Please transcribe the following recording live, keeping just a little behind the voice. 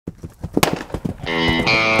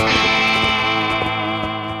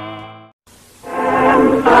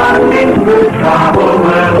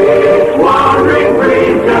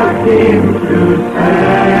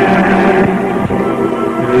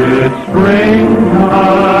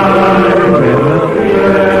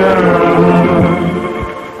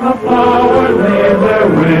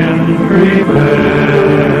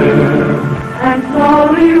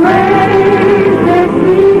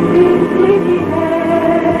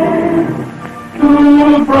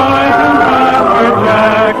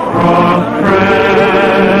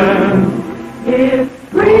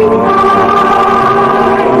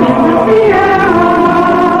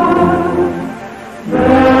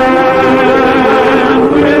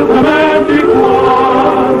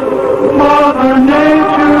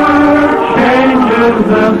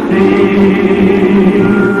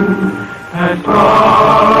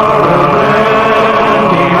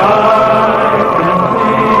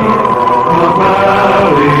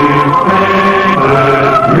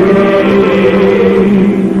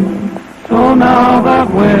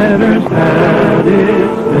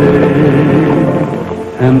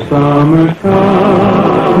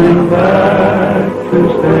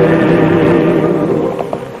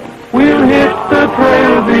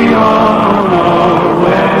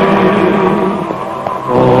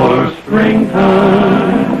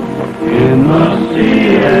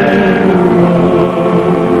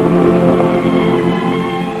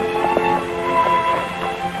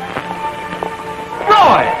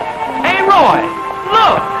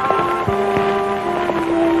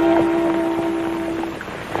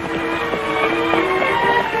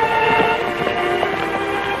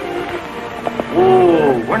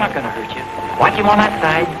not going to hurt you. Watch him on that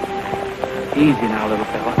side. Easy now, little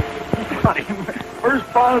fella. First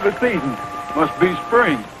fall of the season. Must be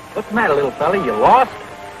spring. What's the matter, little fella? You lost?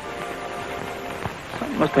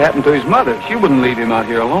 Something must have happened to his mother. She wouldn't leave him out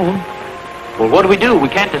here alone. Well, what do? We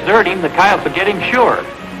can't desert him. The coyotes will get him sure.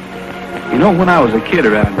 You know, when I was a kid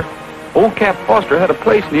around here, old Cap Foster had a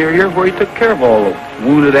place near here where he took care of all the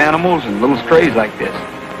wounded animals and little strays like this.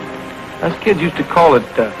 Us kids used to call it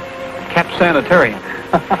Cap Sanitarium.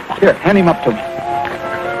 Here, hand him up to me.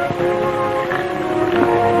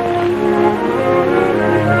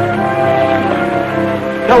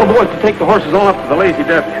 Tell the boys to take the horses on up to the Lazy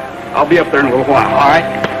W. I'll be up there in a little while. All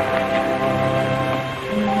right?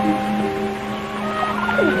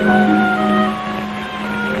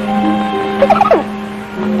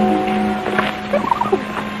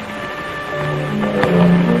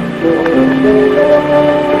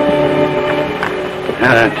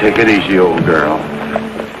 Take it easy, old girl.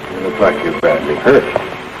 You look like you're badly hurt.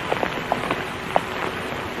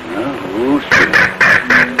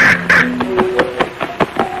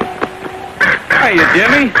 Hiya,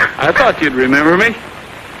 Jimmy. I thought you'd remember me.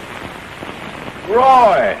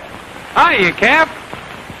 Roy! Hiya, Cap.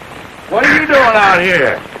 What are you doing out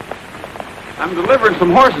here? I'm delivering some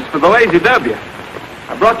horses for the Lazy W.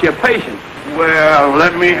 I brought you a patient. Well,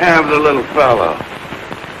 let me have the little fellow.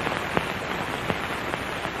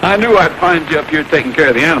 I knew I'd find you up here taking care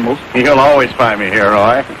of the animals. You'll always find me here,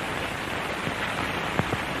 Roy.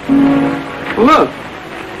 Look,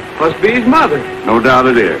 must be his mother. No doubt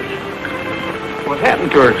it is. What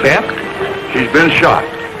happened to her, Cap? She's been shot.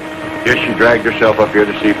 Guess she dragged herself up here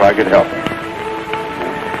to see if I could help her.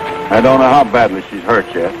 I don't know how badly she's hurt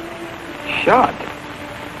yet. Shot?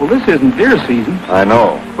 Well, this isn't deer season. I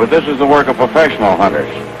know, but this is the work of professional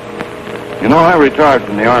hunters. You know, I retired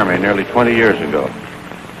from the Army nearly 20 years ago.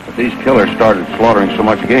 But these killers started slaughtering so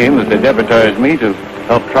much game that they deputized me to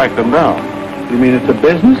help track them down. You mean it's a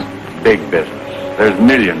business? Big business. There's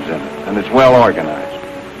millions in it, and it's well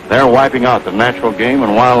organized. They're wiping out the natural game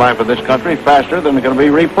and wildlife of this country faster than they're going to be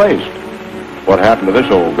replaced. What happened to this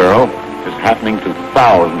old girl is happening to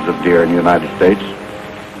thousands of deer in the United States.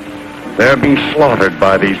 They're being slaughtered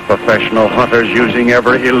by these professional hunters using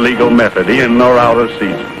every illegal method in or out of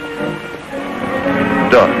season.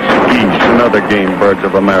 Ducks, geese, and other game birds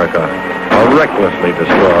of America are recklessly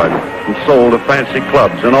destroyed and sold to fancy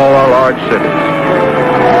clubs in all our large cities.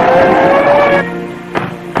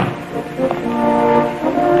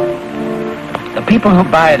 The people who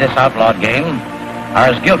buy this outlawed game are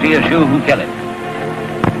as guilty as you who kill it.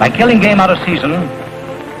 By killing game out of season,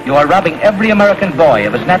 you are robbing every American boy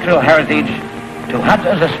of his natural heritage to hunt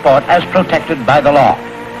as a sport as protected by the law.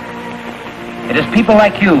 It is people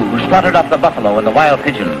like you who slaughtered up the buffalo and the wild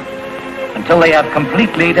pigeon until they have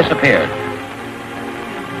completely disappeared.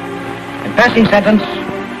 In passing sentence,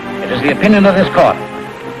 it is the opinion of this court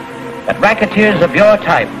that racketeers of your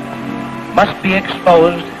type must be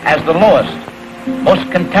exposed as the lowest, most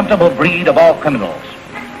contemptible breed of all criminals.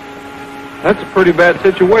 That's a pretty bad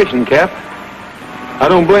situation, Cap. I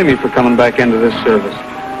don't blame you for coming back into this service.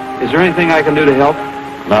 Is there anything I can do to help?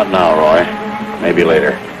 Not now, Roy. Maybe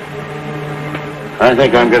later. I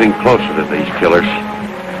think I'm getting closer to these killers.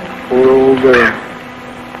 Poor old girl.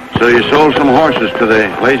 So you sold some horses to the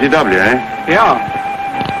Lazy W, eh? Yeah.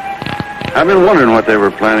 I've been wondering what they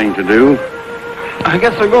were planning to do. I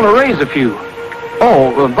guess they're going to raise a few.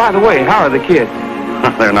 Oh, by the way, how are the kids?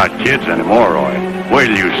 They're not kids anymore, Roy. Wait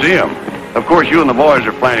till you see them. Of course, you and the boys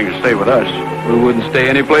are planning to stay with us. We wouldn't stay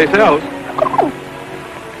anyplace else.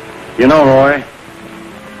 You know, Roy,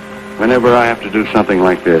 whenever I have to do something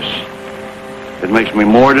like this, it makes me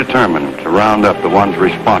more determined to round up the ones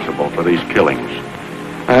responsible for these killings.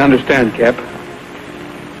 I understand, Cap.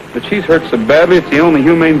 But she's hurt so badly, it's the only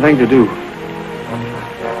humane thing to do.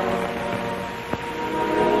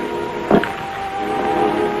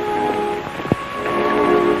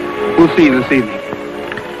 We'll see you this evening.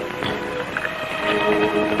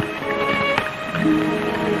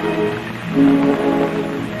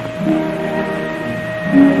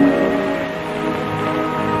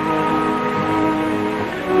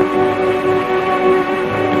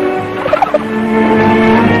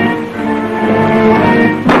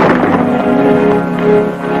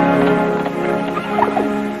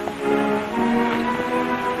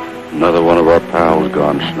 Another one of our pals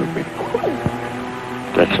gone snooping.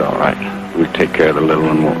 That's all right. We'll take care of the little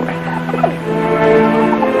one, won't we?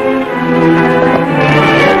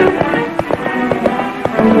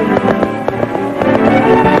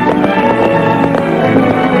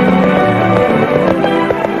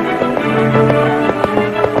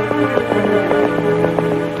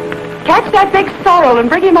 Catch that big sorrel and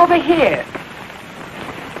bring him over here.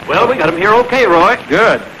 Well, we got him here okay, Roy.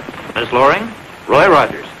 Good. Miss Loring, Roy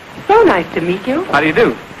Rogers. So nice to meet you. How do you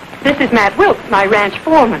do? This is Matt Wilkes, my ranch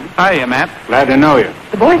foreman. Hiya, Matt. Glad to know you.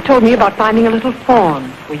 The boys told me about finding a little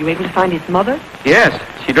fawn. Were you able to find his mother? Yes,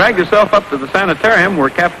 she dragged herself up to the sanitarium where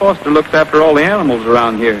Cap Foster looks after all the animals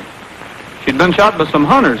around here. She'd been shot by some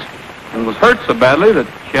hunters and was hurt so badly that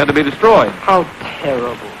she had to be destroyed. How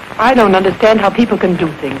terrible. I don't understand how people can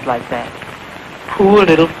do things like that. Poor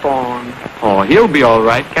little fawn. Oh, he'll be all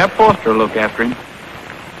right. Cap Foster will look after him.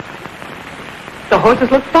 The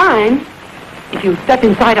horses look fine. If you step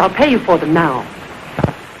inside, I'll pay you for them now.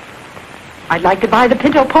 I'd like to buy the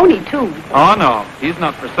Pinto pony, too. Oh, no, he's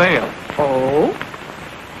not for sale. Oh?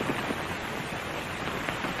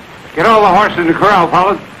 Get all the horses in the corral,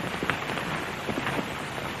 fellas.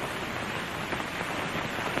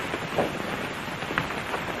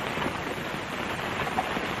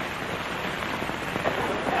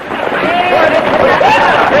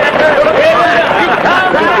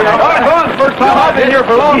 First time I've been here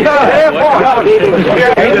for a long time.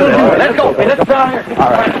 Let's go. Let's down here. All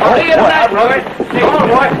right. See you tonight, Roy. Come on,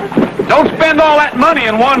 boy. Don't spend all that money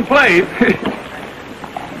in one place.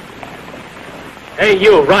 Hey,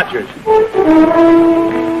 you, Rogers.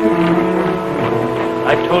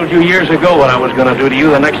 I told you years ago what I was going to do to you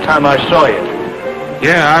the next time I saw you.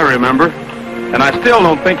 Yeah, I remember. And I still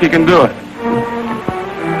don't think you can do it.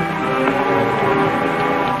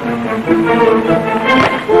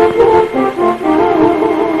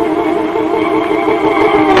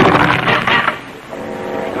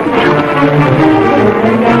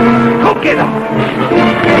 Go get him.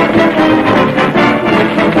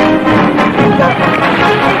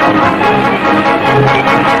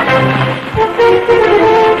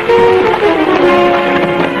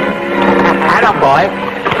 Atta boy.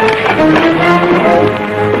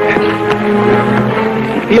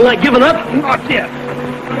 Feel like giving up? Not yet.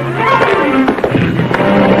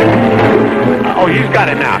 Oh, he's got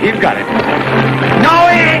it now. He's got it. No,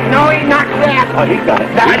 he ain't. No, he knocked that. Oh, he's got it.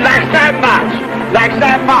 That's that much. That's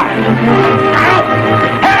that much. Help!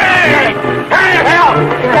 Hey! Hey, help!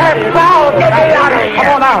 Get me out of here. Come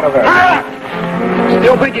on out of there.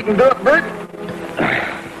 Still think you can do it, Bert?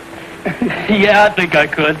 Yeah, I think I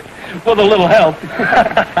could. With a little help.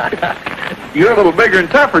 You're a little bigger and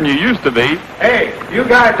tougher than you used to be. Hey, you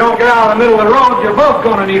guys don't get out in the middle of the road, you're both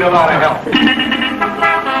going to need a lot of help.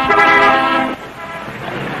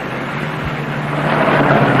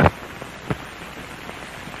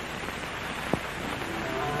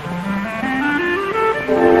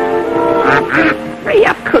 Hurry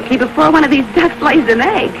up, Cookie, before one of these ducks lays an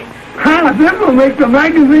egg. This will make the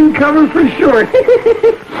magazine cover for sure.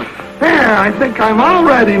 There, I think I'm all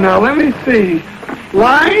ready now. Let me see.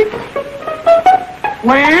 Lights?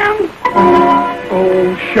 Lamb?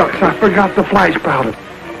 Oh, shucks, I forgot the flash powder.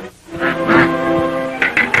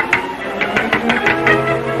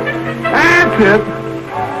 That's it.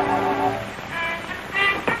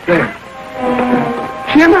 There.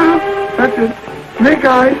 Chin up. That's it. Make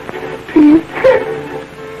eyes. Teeth.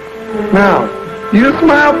 Now, you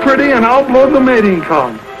smile pretty and I'll blow the mating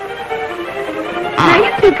call. Now,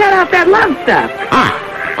 you two cut off that love stuff.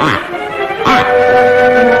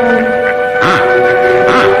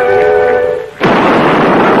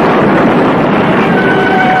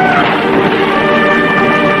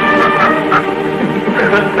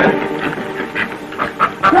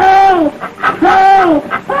 Help! Help!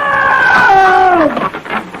 Help!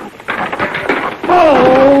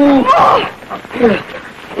 Oh!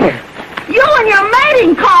 You and your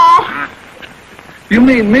mating call. You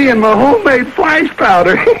mean me and my homemade flash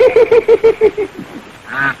powder?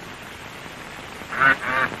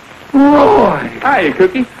 Roy! Hiya,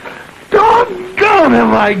 Cookie. Doggone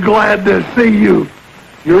am I glad to see you.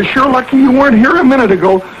 You're sure lucky you weren't here a minute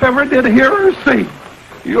ago. Never did hear or see.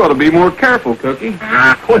 You ought to be more careful, Cookie.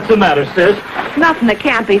 What's the matter, sis? Nothing that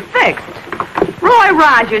can't be fixed. Roy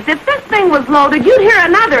Rogers, if this thing was loaded, you'd hear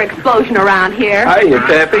another explosion around here. Hiya,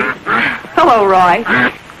 Taffy. Hello, Roy.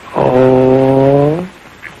 Oh.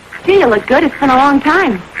 Gee, you look good. It's been a long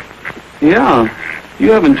time. Yeah,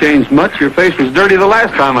 you haven't changed much. Your face was dirty the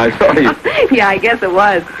last time I saw you. Yeah, I guess it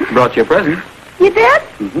was. Brought you a present. You did?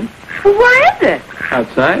 Mm-hmm. Well, where is it?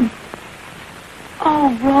 Outside.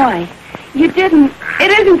 Oh, Roy, you didn't.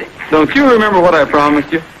 It isn't. Don't you remember what I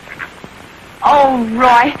promised you? Oh,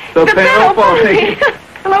 Roy. The Pinto pony.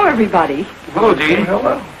 Hello, everybody. Hello, Jean.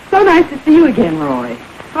 Hello. So nice to see you again, Roy.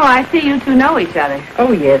 Oh, I see you two know each other.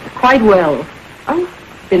 Oh, yes, quite well. Oh,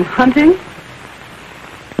 been hunting?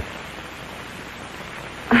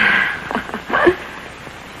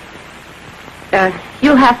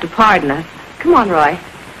 You'll have to pardon us. Come on, Roy.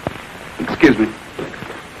 Excuse me.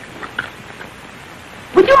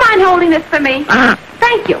 Would you mind holding this for me?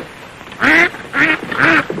 Thank you.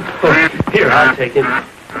 Here, I'll take it.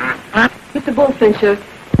 Mr. Bullfincher,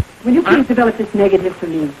 will you please develop this negative for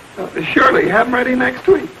me? Surely, have them ready next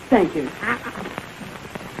week. Thank you.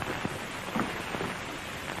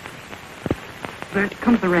 Bert,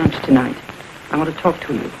 come to the ranch tonight. I want to talk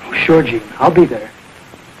to you. Oh, sure, Gene. I'll be there.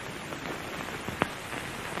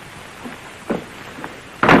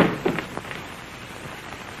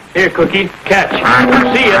 Here, Cookie. Catch.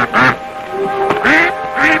 See ya.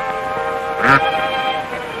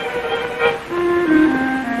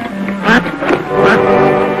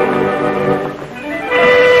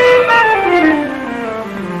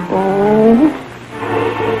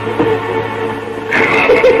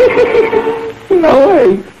 No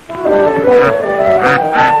way.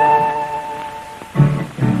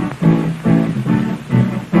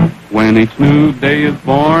 When each new day is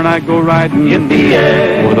born, I go riding.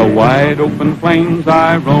 Yippee-yay. O'er the wide open plains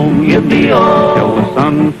I roam. Yippee-oh. Till the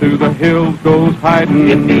sun through the hills goes hiding.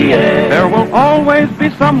 Yippee-yay. There will always be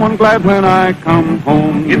someone glad when I come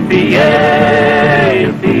home. Yippee-yay,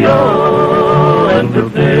 yippee-oh, end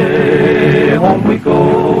of day, home we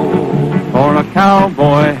go. For a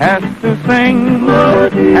cowboy has to sing,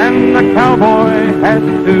 and the cowboy has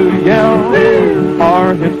to yell,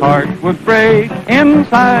 or his heart would break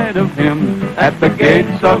inside of him at the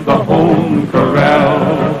gates of the home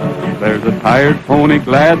corral. There's a tired pony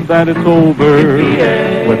glad that it's over,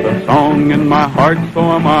 with a song in my heart, so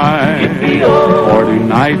am I. For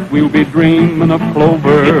tonight we'll be dreaming of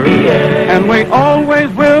clover, and we always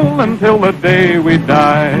will until the day we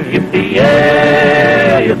die.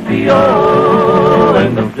 Yippee-yay, yippee-oh,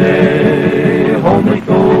 end of day, home we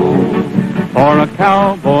go. For a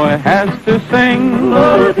cowboy has to sing,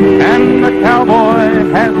 and the cowboy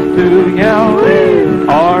has to yell,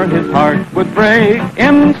 or his heart would break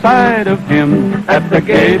inside of him at the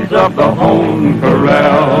gates of the home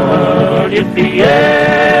corral.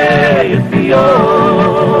 Yippee-yay,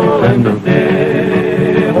 yippee-oh, end of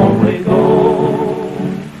day, home we go.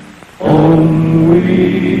 Home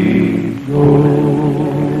we go.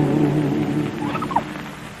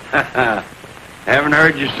 Haven't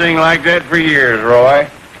heard you sing like that for years, Roy.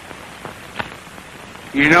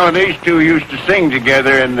 You know, these two used to sing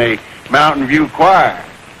together in the Mountain View Choir.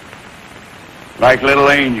 Like little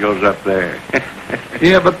angels up there.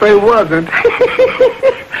 Yeah, but they wasn't.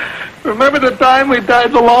 Remember the time we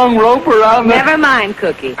tied the long rope around the... Never mind,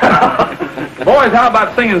 Cookie. Boys, how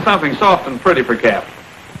about singing something soft and pretty for Cap?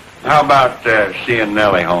 How about seeing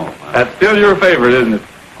Nellie home? That's still your favorite, isn't it?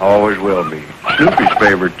 Always will be. Snoopy's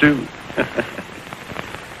favorite, too.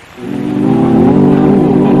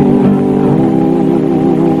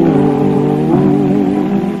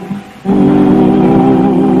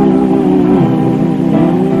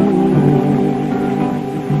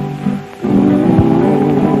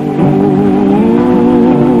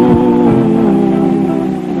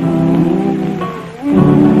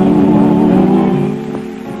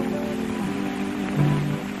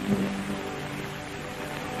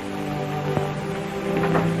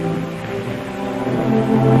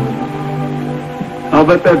 I'll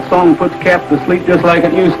bet that song puts Cap to sleep just like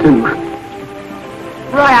it used to.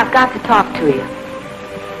 Roy, I've got to talk to you.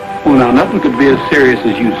 Well, now, nothing could be as serious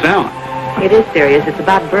as you sound. It is serious. It's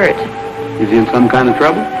about Bert. Is he in some kind of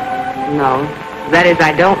trouble? No. That is,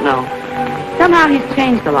 I don't know. Somehow he's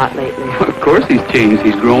changed a lot lately. Of course he's changed.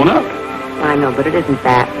 He's grown up. I know, but it isn't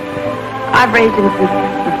that. I've raised him since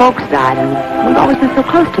the folks died, and we've always been so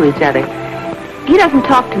close to each other. He doesn't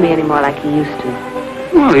talk to me anymore like he used to.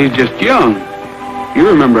 Well, he's just young. You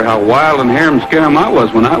remember how wild and harum-scarum I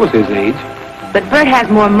was when I was his age. But Bert has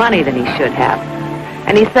more money than he should have.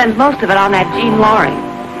 And he spends most of it on that Jean Loring.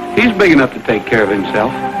 He's big enough to take care of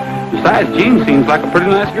himself. Besides, Jean seems like a pretty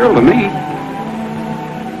nice girl to me.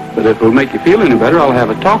 But if it'll make you feel any better, I'll have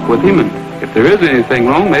a talk with him, and if there is anything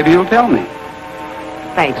wrong, maybe he'll tell me.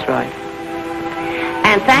 Thanks, Roy.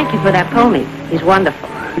 And thank you for that pony. He's wonderful.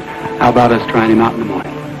 How about us trying him out in the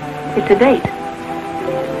morning? It's a date.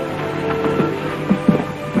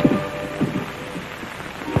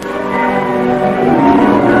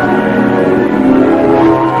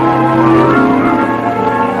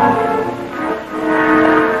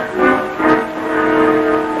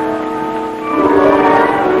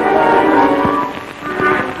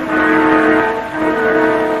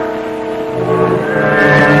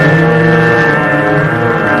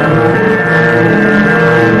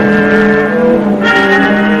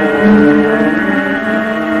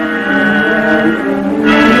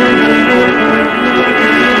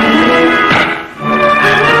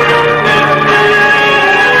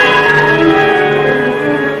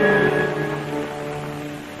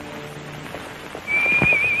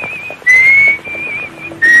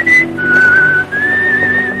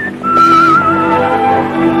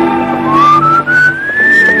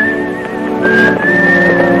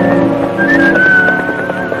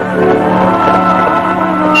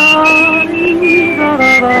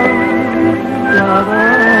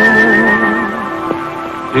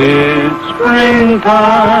 It's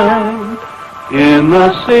springtime in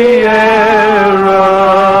the Sierra.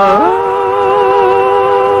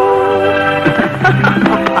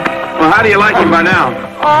 Well, how do you like him by now?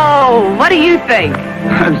 Oh, what do you think?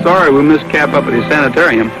 I'm sorry we missed Cap up at his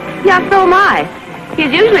sanitarium. Yeah, so am I.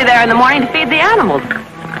 He's usually there in the morning to feed the animals.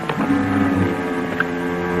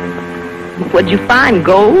 What'd you find,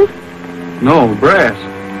 gold? No, brass.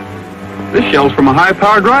 This shell's from a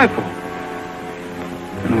high-powered rifle.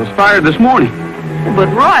 And it was fired this morning. But,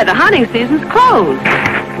 Roy, the hunting season's closed.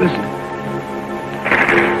 Listen.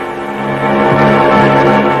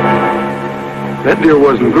 That deer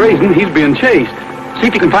wasn't grazing. He's being chased. See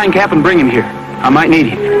if you can find Cap and bring him here. I might need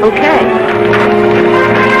him. Okay.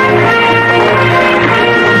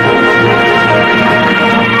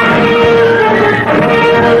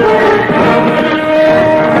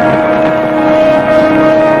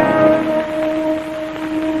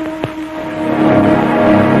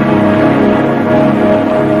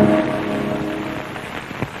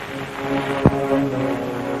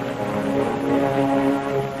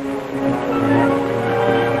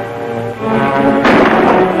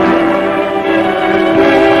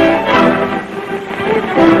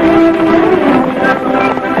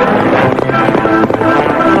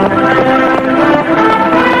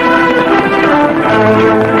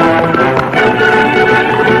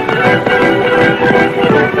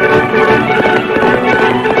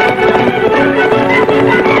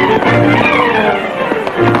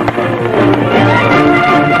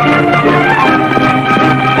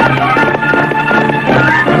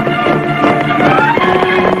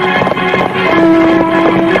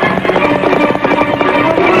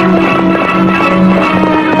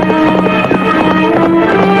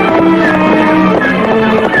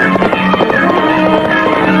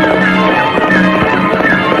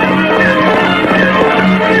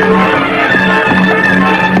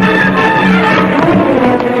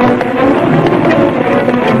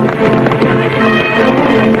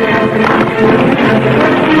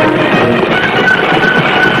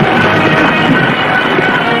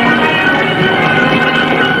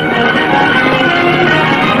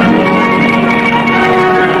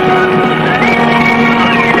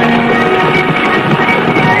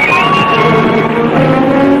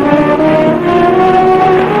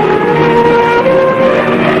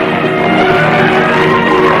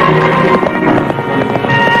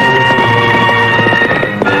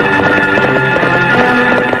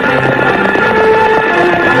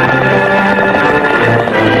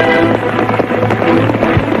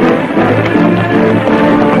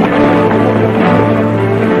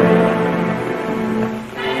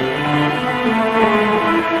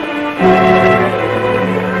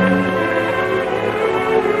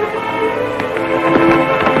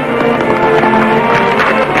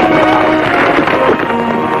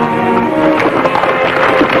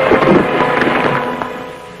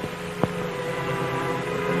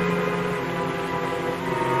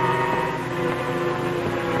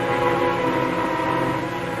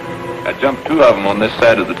 Jumped two of them on this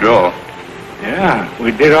side of the draw. Yeah,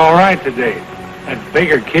 we did all right today. That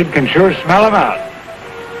Baker kid can sure smell him out.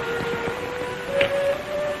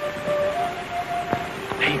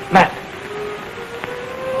 Hey, Matt.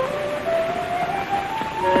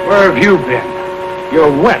 Where have you been?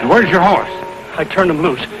 You're wet. Where's your horse? I turned him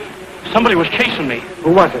loose. Somebody was chasing me.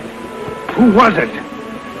 Who was it? Who was it?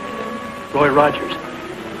 Roy Rogers.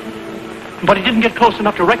 But he didn't get close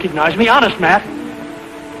enough to recognize me. Honest, Matt.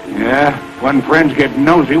 Yeah, when friends get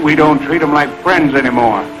nosy, we don't treat them like friends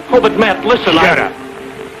anymore. Oh, but Matt, listen, Shut up.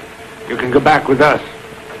 You can go back with us.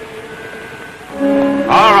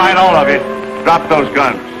 All right, all of you. Drop those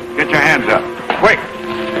guns. Get your hands up. Quick.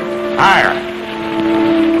 Higher.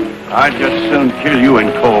 I'd just soon kill you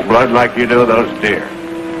in cold blood like you do those deer.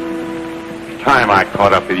 Time I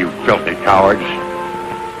caught up with you filthy cowards.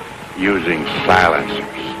 Using silencers,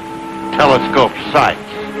 telescope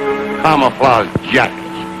sights, camouflage jackets.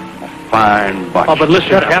 Fine bunch. Oh, but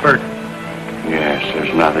listen, Capper. Yes,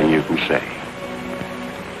 there's nothing you can say.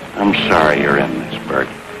 I'm sorry you're in this, Bert.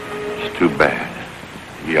 It's too bad.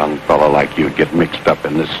 A young fellow like you'd get mixed up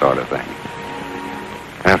in this sort of thing.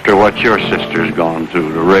 After what your sister's gone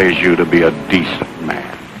through to raise you to be a decent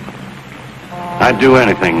man. I'd do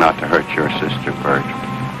anything not to hurt your sister, Bert.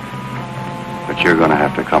 But you're going to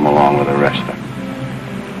have to come along with the rest of them.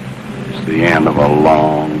 It's the end of a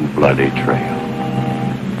long, bloody trail.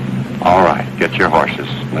 All right, get your horses.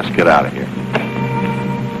 Let's get out of here.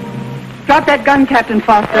 Drop that gun, Captain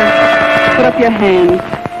Foster. Put up your hands.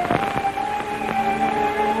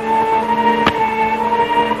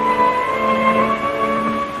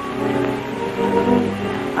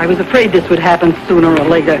 I was afraid this would happen sooner or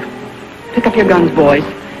later. Pick up your guns, boys.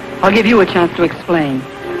 I'll give you a chance to explain.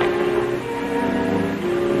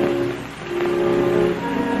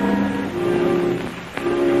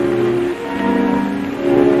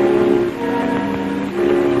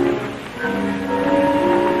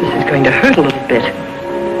 This is going to hurt a little bit.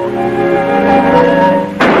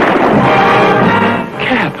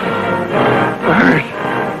 Cap. Bert.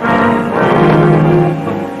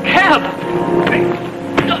 Cap!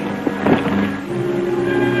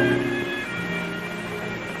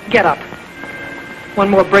 Get up. One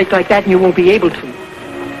more break like that and you won't be able to.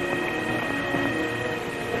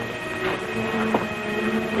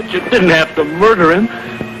 But you didn't have to murder him.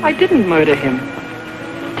 I didn't murder him.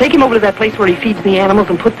 Take him over to that place where he feeds the animals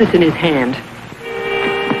and put this in his hand.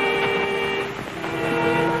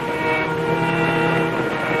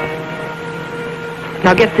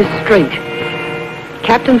 Now get this straight.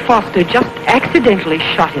 Captain Foster just accidentally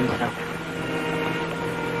shot himself.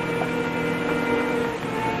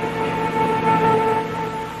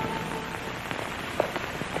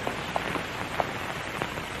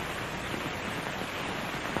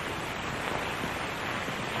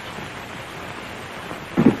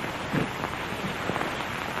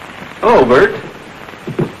 Hello, Bert.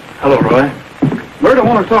 Hello, Roy. Bert, I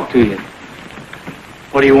want to talk to you.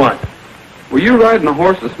 What do you want? Were you riding a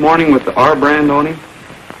horse this morning with the R brand on him?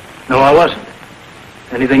 No, I wasn't.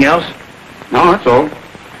 Anything else? No, that's all.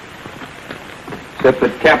 Except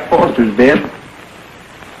that Cap Foster's dead.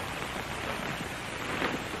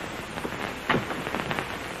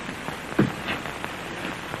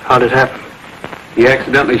 How'd it happen? He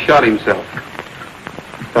accidentally shot himself.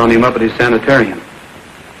 Found him up at his sanitarium.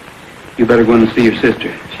 You better go in and see your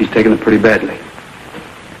sister. She's taken it pretty badly.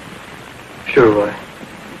 Sure, Roy.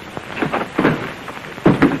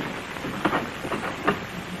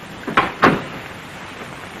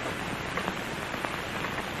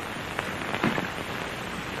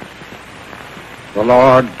 The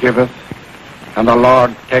Lord giveth, and the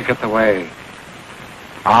Lord taketh away.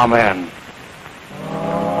 Amen.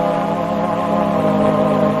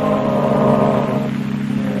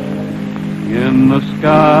 In the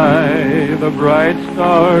sky the bright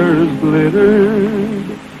stars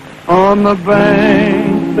glittered, on the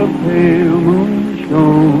bank the pale moon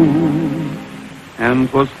shone, and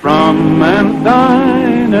 'twas from Aunt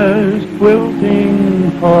Dinah's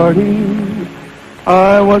quilting party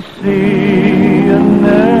I was seeing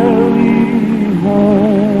Nellie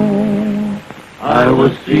home. I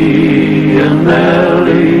was seeing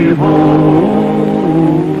Nellie home.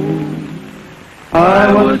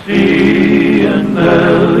 I was seeing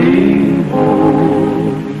Nellie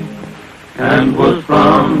home, and was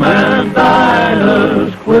from Aunt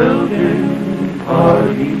Dinah's quilting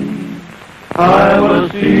party. I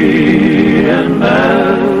was seeing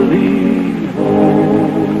Nellie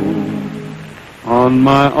home. On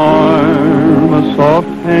my arm a soft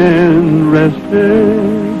hand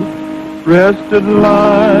rested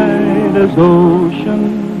light as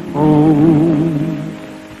ocean foam,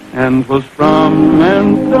 and 'twas from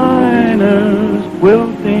Aunt Dinah's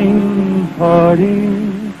quilting party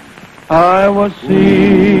I was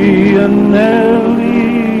seeing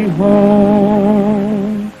Nellie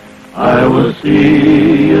home. I was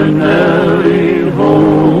seeing Nellie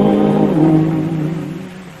home.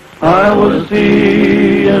 I was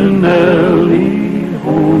seeing Nellie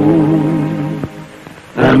home,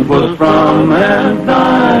 and 'twas from Aunt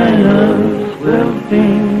Dinah's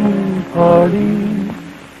quilting party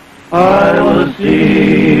I was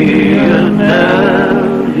seeing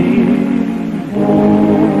Nellie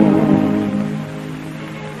home.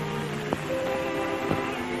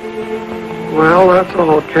 Well, that's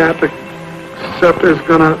all, Cap, except there's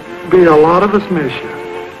gonna be a lot of us miss you.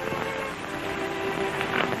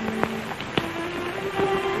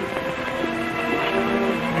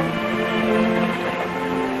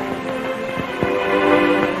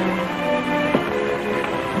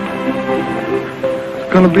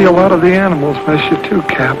 Going to be a lot of the animals miss you too,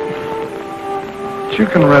 Cap. But you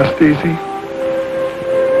can rest easy,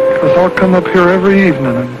 because I'll come up here every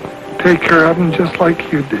evening and take care of them just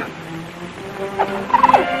like you did.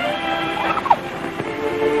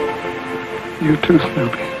 You too,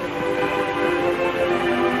 Snoopy.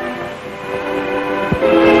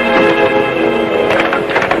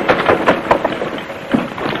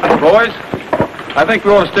 Boys, I think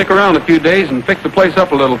we ought to stick around a few days and fix the place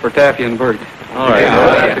up a little for Taffy and Bert. All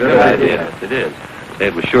right, good idea. Yes, it is.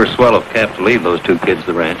 It was sure swell of Cap to leave those two kids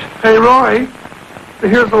the ranch. Hey, Roy,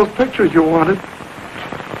 here's those pictures you wanted.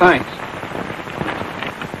 Thanks.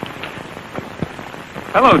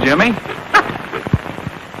 Hello, Jimmy.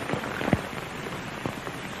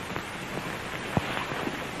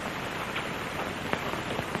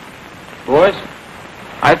 Boys,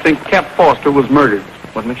 I think Cap Foster was murdered.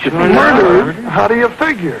 What makes you think Murdered? How do you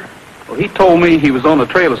figure? Well, he told me he was on the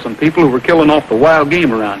trail of some people who were killing off the wild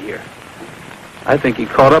game around here. I think he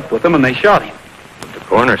caught up with them and they shot him. The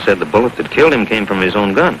coroner said the bullet that killed him came from his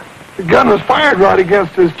own gun. The gun was fired right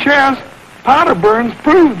against his chest. Powder burns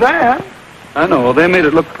proved that. I know, they made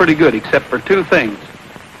it look pretty good except for two things.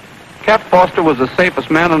 Cap Foster was the safest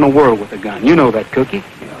man in the world with a gun. You know that, Cookie.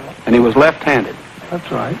 Yeah. And he was left-handed. That's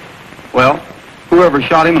right. Well, whoever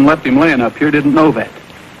shot him and left him laying up here didn't know that.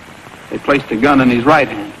 They placed the gun in his right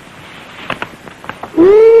hand.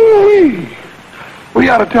 Ooh-wee. We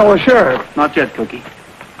ought to tell the sheriff. Not yet, Cookie.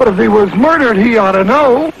 But if he was murdered, he ought to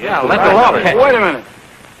know. Yeah, let the law catch. Wait a minute.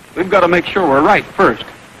 We've got to make sure we're right first.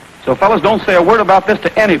 So, fellas, don't say a word about this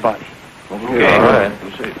to anybody. Okay. All right.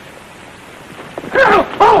 We'll see.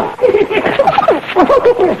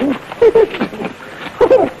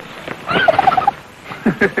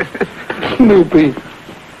 Snoopy.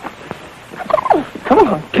 Come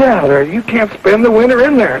on, get out of there. You can't spend the winter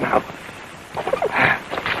in there now.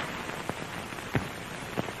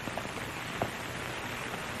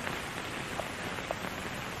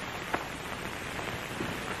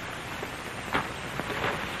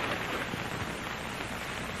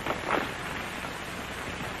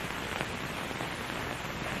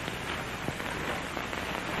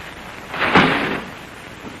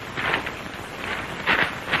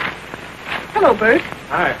 Hello, Bert.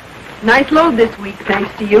 Hi. Nice load this week,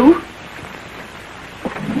 thanks to you.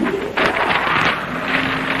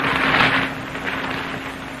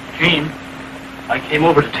 Gene, I came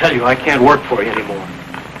over to tell you I can't work for you anymore.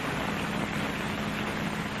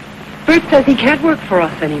 Bert says he can't work for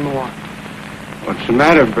us anymore. What's the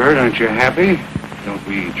matter, Bert? Aren't you happy? Don't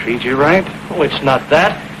we treat you right? Oh, it's not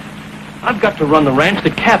that. I've got to run the ranch.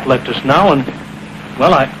 The Cap left us now, and,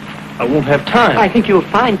 well, I won't have time. I think you'll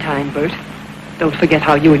find time, Bert. Don't forget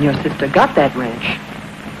how you and your sister got that ranch.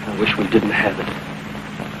 I wish we didn't have it.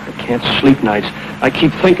 I can't sleep nights. I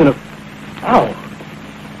keep thinking of... Ow.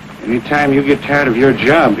 Anytime you get tired of your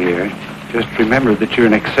job here, just remember that you're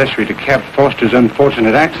an accessory to Cap Foster's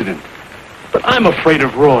unfortunate accident. But I'm afraid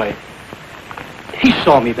of Roy. He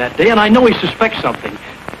saw me that day, and I know he suspects something.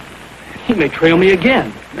 He may trail me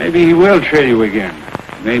again. Maybe he will trail you again.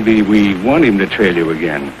 Maybe we want him to trail you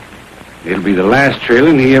again. It'll be the last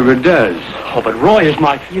trailing he ever does. Oh, but Roy is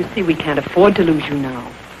my... You see, we can't afford to lose you now.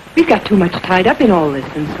 We've got too much tied up in all this,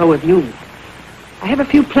 and so have you. I have a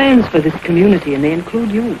few plans for this community, and they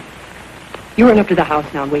include you. You run up to the house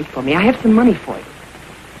now and wait for me. I have some money for you.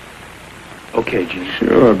 Okay, Gene.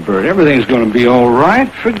 Sure, Bert. Everything's going to be all right.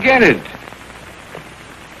 Forget it.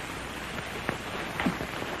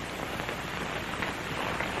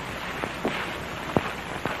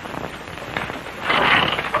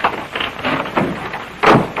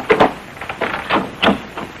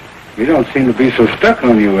 You don't seem to be so stuck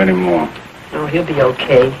on you anymore. Oh, he'll be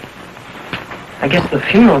okay. I guess the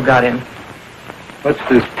funeral got him. What's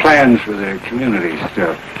this plans for the community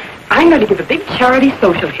stuff? I'm going to give a big charity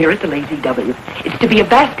social here at the Lazy W. It's to be a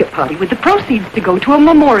basket party with the proceeds to go to a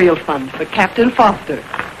memorial fund for Captain Foster.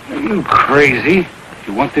 Are you crazy?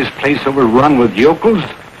 You want this place overrun with yokels?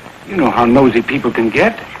 You know how nosy people can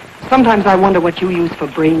get. Sometimes I wonder what you use for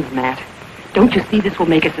brains, Matt. Don't you see this will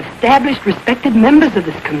make us established, respected members of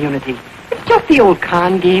this community? It's just the old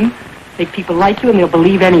con game. Make people like you and they'll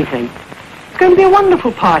believe anything. It's going to be a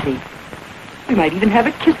wonderful party. We might even have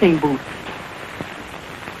a kissing booth.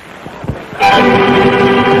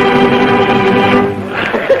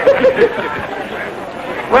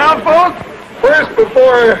 Well, folks, first,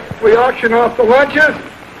 before we auction off the lunches,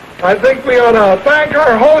 I think we ought to thank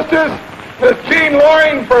our hostess, Miss Jean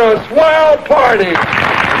Loring, for a swell party.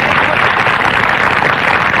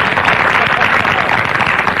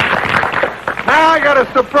 Now I got a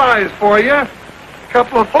surprise for you. A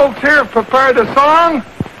couple of folks here have prepared a song.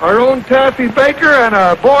 Our own Taffy Baker and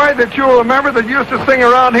a boy that you'll remember that used to sing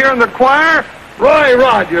around here in the choir, Roy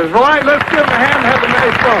Rogers. Roy, let's give him a hand and have a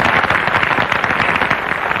nice song.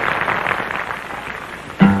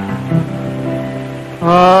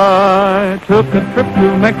 I took a trip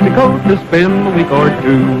to Mexico to spend a week or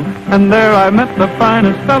two, and there I met the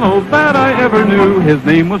finest fellow that I ever knew. His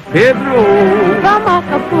name was Pedro, From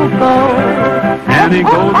Acapulco. and he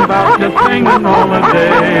goes about just singing all the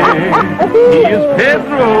day. He is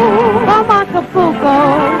Pedro, From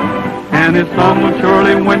Acapulco. and his song will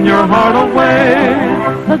surely win your heart away.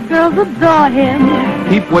 The girls adore him.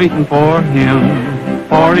 Keep waiting for him,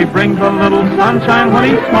 for he brings a little sunshine when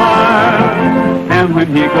he smiles. And when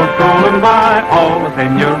he goes strolling by, all the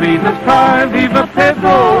senoritas cry, Viva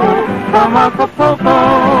Pedro from Acapulco.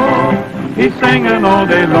 He's singing all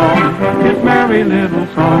day long his merry little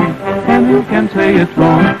song, and who can say it's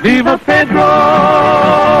wrong? Viva Pedro!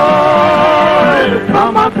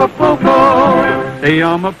 From Acapulco, se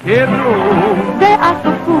llama Pedro De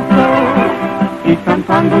Acapulco. Y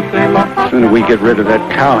cantando se la... The sooner we get rid of that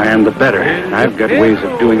cowhand, the better. I've got ways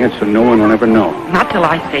of doing it so no one will ever know. Not till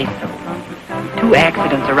I say so. 2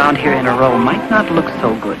 accidents around here in a row might not look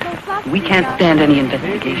so good. We can't stand any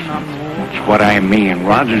investigations. That's what I mean.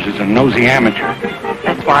 Rogers is a nosy amateur.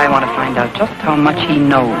 That's why I want to find out just how much he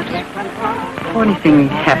knows before anything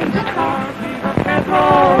happens to him.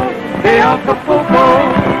 De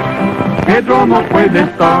Acapulco, Pedro no puede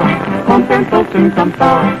estar contento sin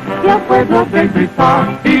cantar y al pueblo de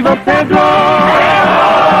gritar. Viva Pedro!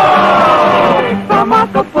 From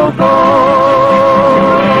Acapulco!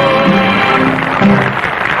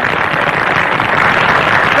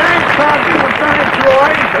 Thanks, Frazee, and thanks,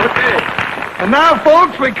 Roy. And now,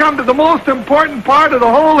 folks, we come to the most important part of the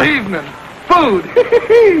whole evening. Food.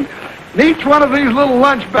 And each one of these little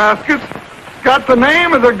lunch baskets got the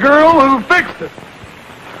name of the girl who fixed it.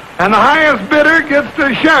 And the highest bidder gets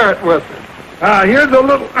to share it with her. Here's a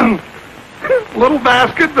little little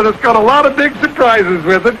basket, but it's got a lot of big surprises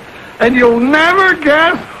with it. And you'll never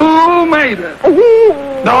guess who made it.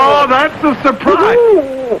 No, that's the surprise.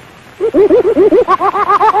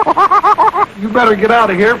 You better get out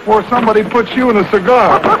of here before somebody puts you in a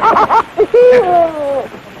cigar.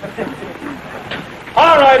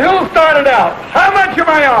 All right, who'll start it out? How much am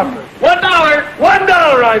I offering? $1.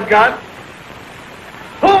 $1 I've got.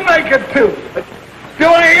 Who'll make it 2? Do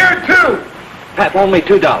I hear 2? Pat, only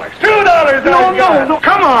 $2. $2 no.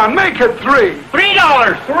 Come on, make it 3.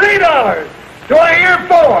 $3. $3. Do I hear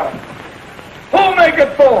 4? Who'll make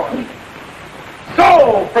it 4?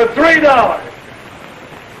 Sold for $3.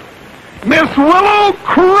 Miss Willow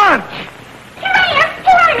Crunch.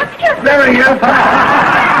 There he is.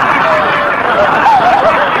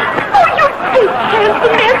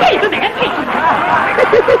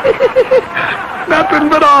 Nothing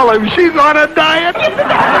but olive. She's on a diet.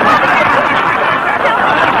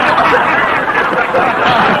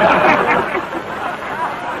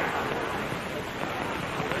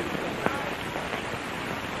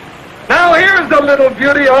 Now here's the little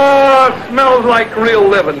beauty. Oh, smells like real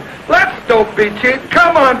living. Let's don't be cheap.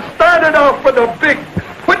 Come on, start it off with a big.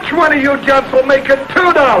 Which one of you gents will make it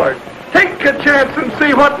 $2? Take a chance and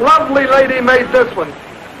see what lovely lady made this one.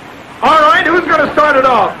 All right, who's going to start it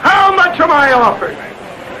off? How much am I offering?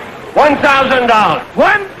 $1,000.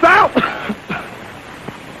 1,000.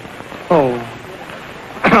 Oh.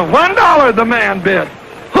 $1 the man bid.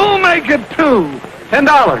 Who'll make it 2? $10.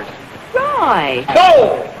 Roy,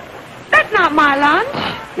 Sold. that's not my lunch.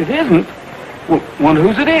 It isn't? Well, wonder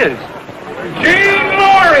whose it is. Jean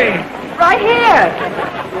Laurie. Right here.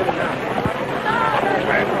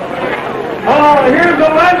 Oh, here's a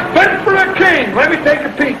lunch fit for a king. Let me take a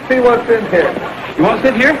peek, see what's in here. You want to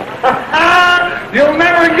sit here? You'll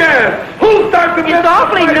never guess. Who starts the bid? It's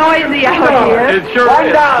awfully noisy out here. It sure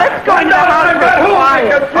is. Let's go into the house for Who'll make quiet.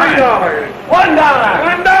 it $3?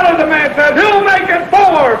 $1 the man says. Who'll make it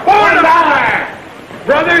 $4? $4.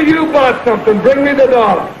 Brother, you bought something. Bring me the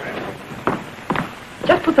dollar.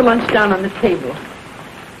 Just put the lunch down on the table.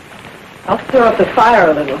 I'll stir up the fire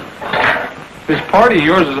a little. This party of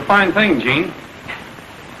yours is a fine thing, Gene.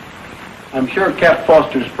 I'm sure Cap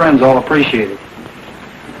Foster's friends all appreciate it.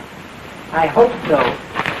 I hope so.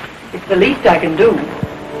 It's the least I can do.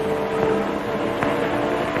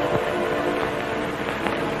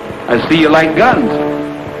 I see you like guns.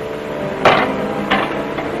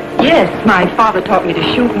 Yes, my father taught me to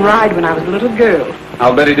shoot and ride when I was a little girl.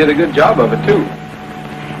 I'll bet he did a good job of it, too.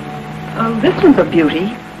 This one's a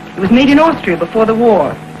beauty. It was made in Austria before the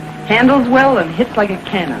war. Handles well and hits like a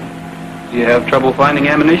cannon. Do you have trouble finding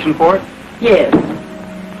ammunition for it? Yes.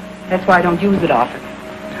 That's why I don't use it often.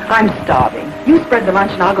 I'm starving. You spread the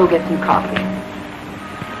lunch and I'll go get some coffee.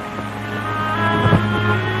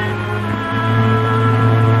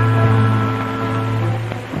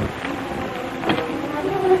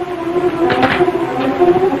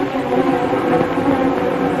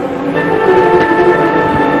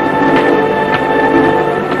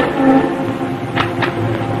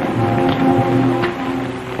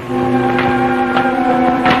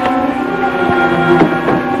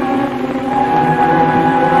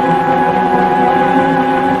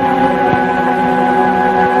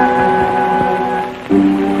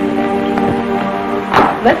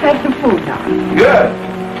 Let's have some food now. Good.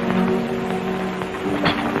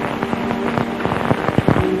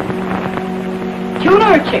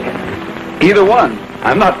 Tuna or chicken? Either one.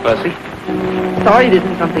 I'm not fussy. Sorry it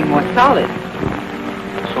isn't something more solid.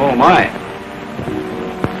 So am I.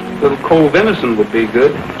 Little cold venison would be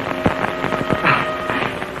good.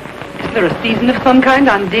 Is there a season of some kind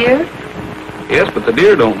on deer? Yes, but the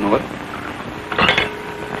deer don't know it.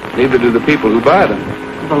 Neither do the people who buy them.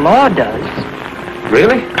 The law does.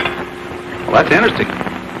 Really? Well, that's interesting.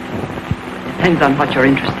 Depends on what you're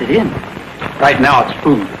interested in. Right now, it's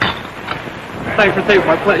food. Thanks for taking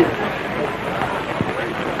my place.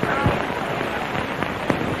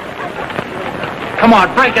 Come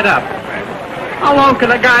on, break it up. How long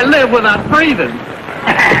can a guy live without breathing?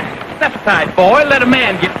 Step aside, boy. Let a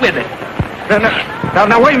man get with it.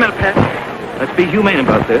 Now, wait a minute, Pat. Let's be humane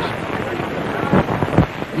about this.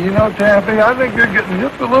 You know, Taffy, I think you're getting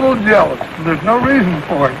just a little jealous. There's no reason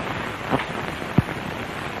for it.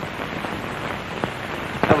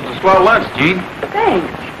 That was a swell lunch, Gene. Thanks.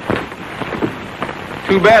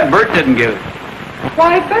 Too bad Bert didn't get it.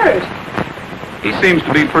 Why, Bert? He seems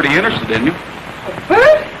to be pretty interested in you.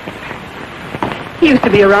 Bert? He used to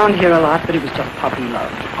be around here a lot, but it was just puppy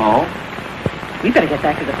love. Oh? We better get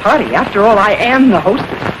back to the party. After all, I am the hostess.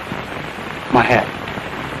 My hat.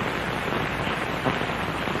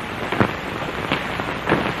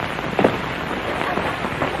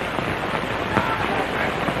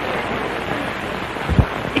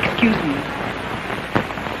 Excuse me.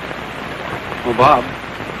 Oh, Bob.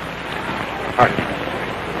 All right.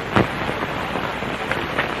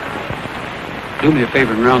 Do me a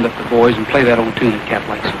favor and round up the boys and play that old tune that Cap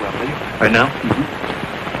likes so well, will you? Right now? Mm-hmm.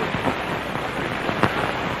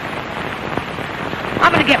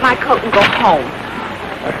 I'm going to get my coat and go home.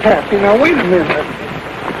 Taffy, now wait a minute.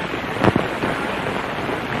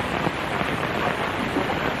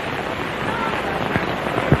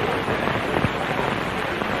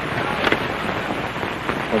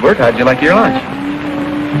 Well, Bert, how'd you like your lunch?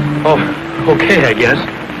 Oh, okay, I guess.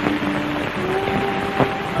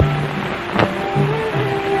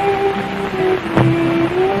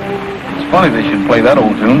 It's funny they should play that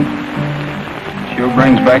old tune. Sure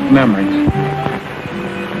brings back memories.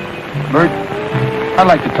 Bert, I'd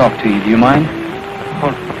like to talk to you. Do you mind?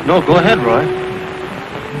 Oh, no, go ahead, Roy.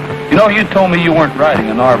 You know, you told me you weren't riding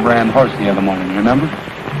an R-brand horse the other morning, remember?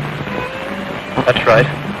 That's right.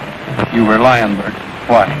 You were lying, Bert.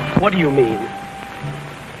 Why? What do you mean?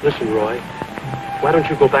 Listen, Roy, why don't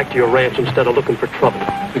you go back to your ranch instead of looking for trouble?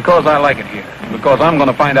 Because I like it here. Because I'm going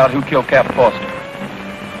to find out who killed Cap Foster.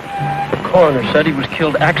 The coroner said he was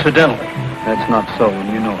killed accidentally. That's not so,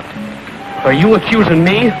 and you know it. Are you accusing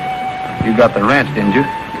me? You got the ranch, didn't you?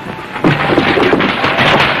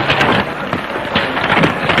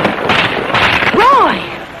 Roy!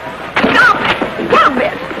 Stop it! Stop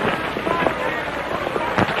it!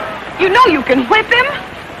 You know you can whip him.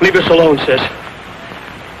 Leave us alone, sis.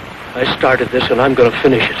 I started this, and I'm going to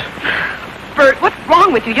finish it. Bert, what's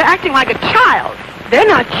wrong with you? You're acting like a child. They're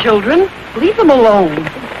not children. Leave them alone.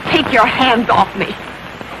 Take your hands off me.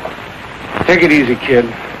 Take it easy, kid.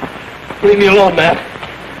 Leave me alone, Matt.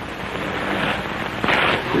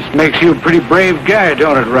 This makes you a pretty brave guy,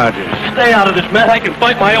 don't it, Rogers? Stay out of this, Matt. I can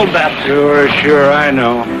fight my own battles. Sure, I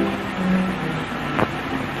know.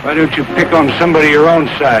 Why don't you pick on somebody your own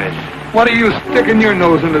size? What are you sticking your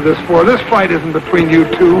nose into this for? This fight isn't between you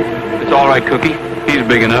two. It's all right, Cookie. He's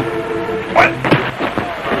big enough. What?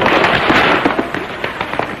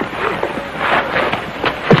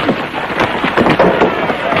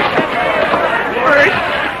 Bert,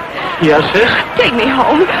 Yes, sis? take me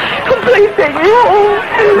home. Oh, please take me home.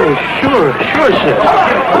 Sure,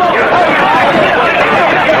 sis.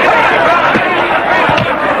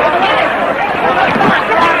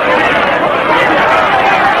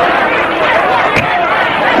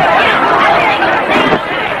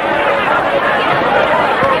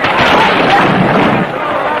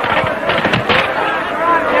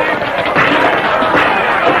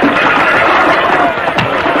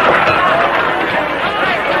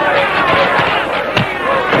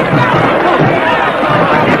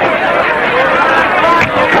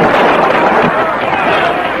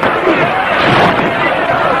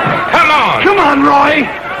 Roy!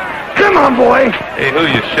 Come on, boy! Hey, who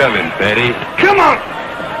you shoving, Betty? Come on!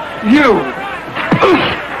 You!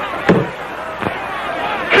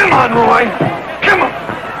 Come on, Roy! Come on!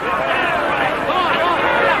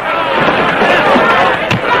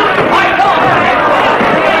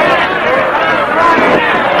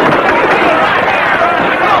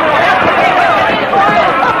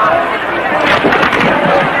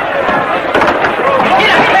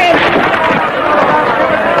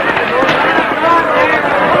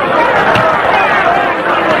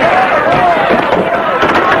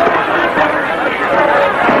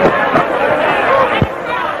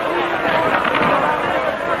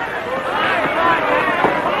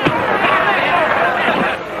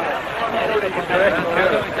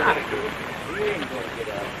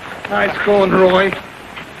 Nice going, Roy.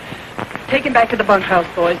 Take him back to the bunkhouse,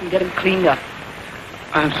 boys, and get him cleaned up.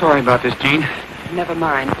 I'm sorry about this, Gene. Never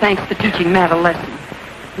mind. Thanks for teaching Matt a lesson.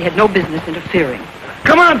 He had no business interfering.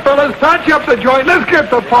 Come on, fellas, touch up the joint. Let's get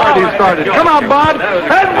the party started. Come on, Bud.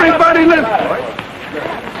 Everybody, listen.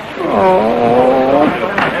 Oh.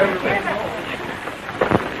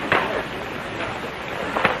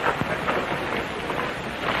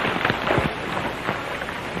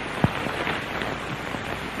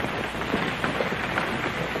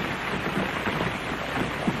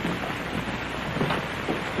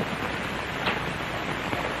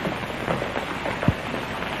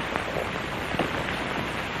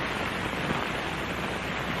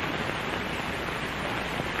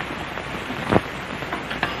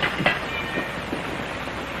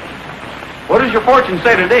 What does your fortune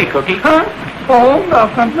say today, Cookie? Huh? Oh,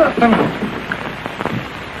 nothing.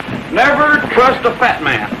 Never trust a fat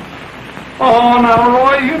man. Oh, now,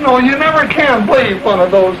 Roy, you know you never can believe one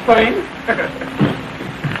of those things.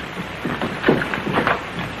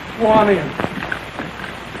 Go on in.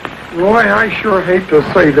 Roy, I sure hate to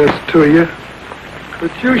say this to you,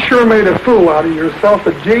 but you sure made a fool out of yourself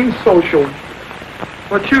at Gene's social.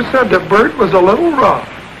 What you said to Bert was a little rough.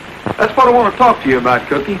 That's what I want to talk to you about,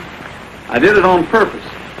 Cookie. I did it on purpose.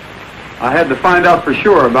 I had to find out for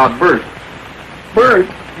sure about Bert. Bert?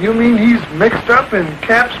 You mean he's mixed up in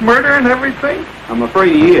Cap's murder and everything? I'm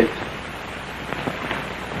afraid he is.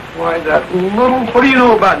 Why, that little... What do you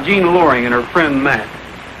know about Jean Loring and her friend Matt?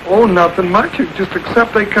 Oh, nothing much, just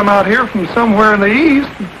except they come out here from somewhere in the east.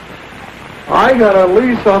 I got a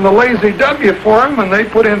lease on the Lazy W for them, and they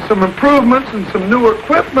put in some improvements and some new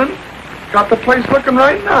equipment. Got the place looking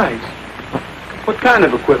right nice. What kind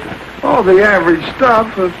of equipment? Oh, the average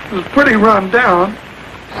stuff. It was pretty run down.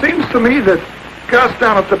 Seems to me that Gus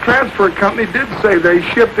down at the transfer company did say they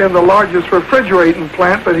shipped in the largest refrigerating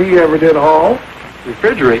plant that he ever did haul.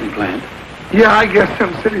 Refrigerating plant? Yeah, I guess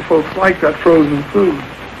them city folks like that frozen food.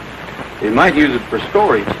 They might use it for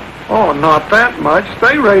storage. Oh, not that much.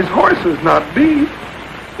 They raise horses, not beef.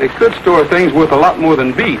 They could store things worth a lot more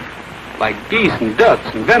than beef, like geese and ducks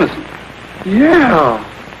and venison. Yeah.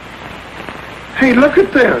 Hey, look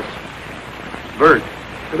at this. Bert.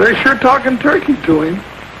 They're sure talking turkey to him.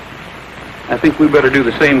 I think we better do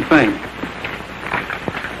the same thing.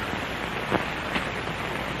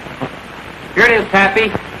 Here it is, Pappy.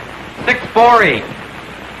 648.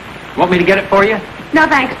 Want me to get it for you? No,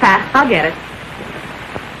 thanks, Pat. I'll get it.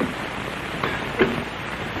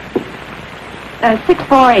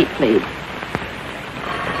 648, please.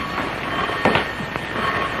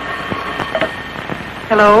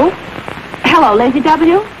 Hello? Hello, Lazy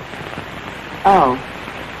W? Oh.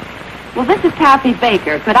 Well, this is Taffy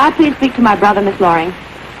Baker. Could I please speak to my brother, Miss Loring?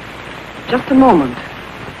 Just a moment.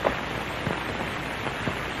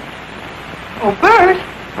 Oh, Bert!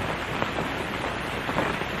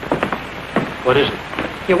 What is it?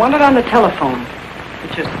 You want it on the telephone.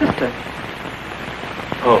 It's your sister.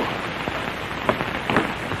 Oh.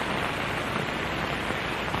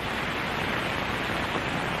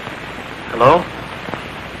 Hello?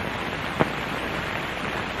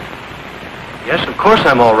 Yes, of course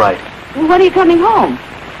I'm all right. Well, when are you coming home?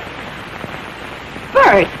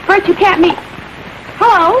 Bert! Bert, you can't meet...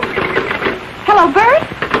 Hello? Hello, Bert?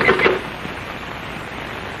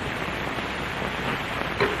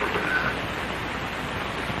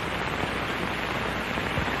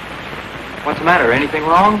 What's the matter? Anything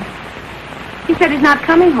wrong? He said he's not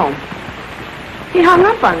coming home. He hung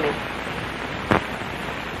up on me.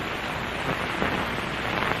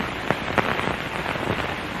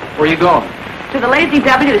 Where are you going? To the Lazy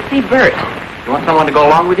W to see Bert. You want someone to go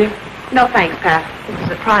along with you? No, thanks, Pat. This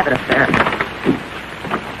is a private affair.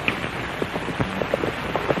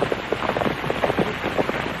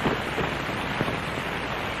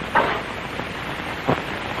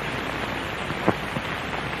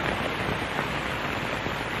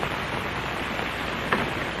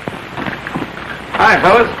 Hi,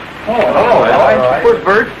 fellas. Oh, hello, Ally. Where's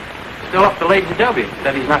Bert? Still up to Lazy W.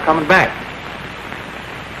 Said he's not coming back.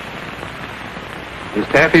 Does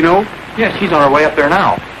Taffy know? Yes, she's on her way up there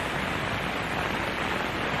now.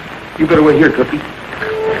 You better wait here, Cookie.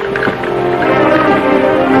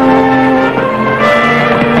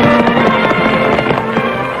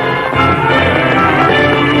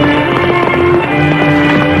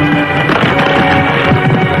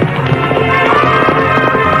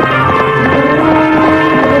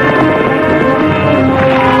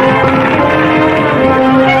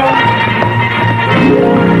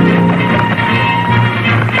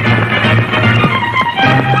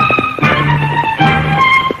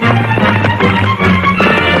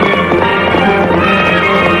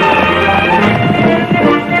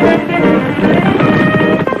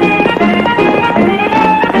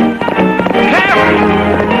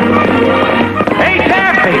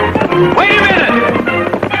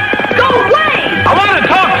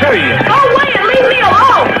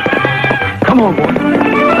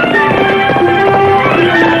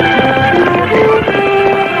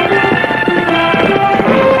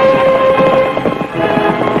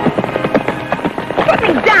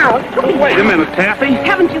 a minute, Taffy.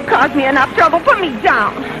 Haven't you caused me enough trouble? Put me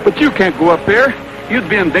down. But you can't go up there. You'd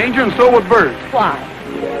be in danger, and so would Bert. Why?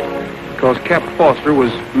 Because Cap Foster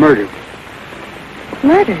was murdered.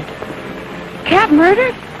 Murdered? Cap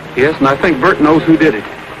murdered? Yes, and I think Bert knows who did it.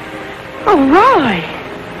 Oh, Roy.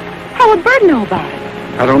 How would Bert know about it?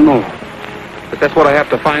 I don't know. But that's what I have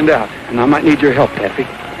to find out, and I might need your help, Taffy.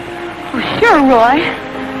 Oh, sure, Roy.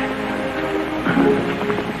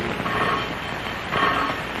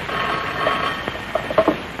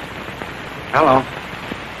 Hello.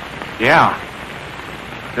 Yeah.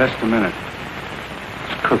 Just a minute.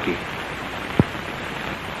 It's Cookie.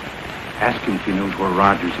 Ask him if he knows where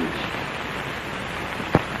Rogers is.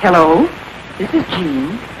 Hello, this is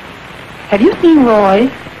Jean. Have you seen Roy?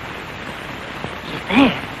 He's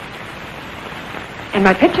there. And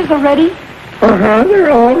my pictures are ready? Uh-huh,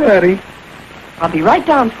 they're all ready. I'll be right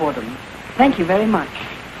down for them. Thank you very much.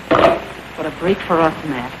 What a break for us,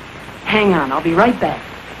 Matt. Hang on, I'll be right back.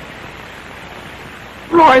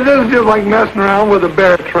 Roy, this is just like messing around with a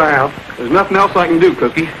bear trap. There's nothing else I can do,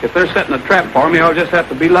 Cookie. If they're setting a trap for me, I'll just have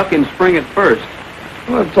to be lucky and spring it first.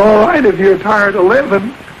 Well, it's all right if you're tired of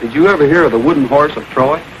living. Did you ever hear of the wooden horse of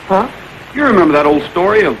Troy? Huh? You remember that old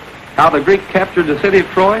story of how the Greeks captured the city of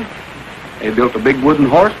Troy? They built a big wooden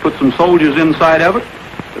horse, put some soldiers inside of it.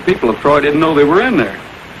 The people of Troy didn't know they were in there.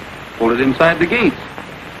 Pulled it inside the gates.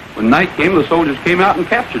 When night came, the soldiers came out and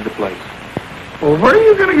captured the place. Well, where are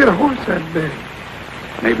you going to get a horse that big?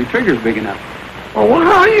 Maybe Trigger's big enough. Oh, well,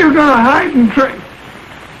 how are you going to hide and trick?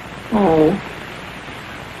 Oh,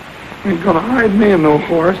 ain't going to hide me in no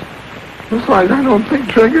horse. Besides, I don't think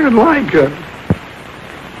Trigger'd like it.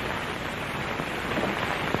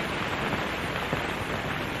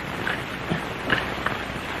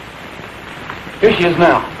 Here she is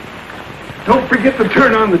now. Don't forget to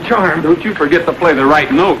turn on the charm. Don't you forget to play the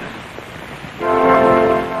right note. With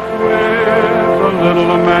a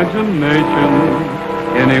little imagination,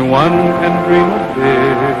 anyone can dream of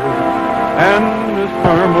big. And this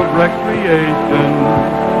term of recreation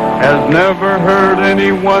has never hurt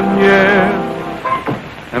anyone yet.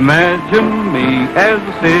 Imagine me as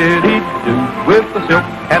a city dude with a silk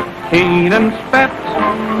hat, cane, and spats.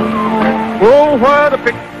 Oh, what a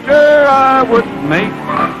picture I would make.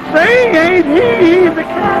 Say, ain't he the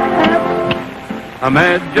cat?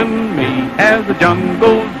 Imagine me as a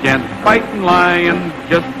jungle gent fighting lions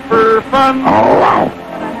just for fun.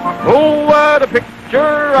 Oh, what a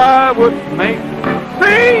picture I would make.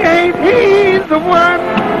 Say, ain't he the one?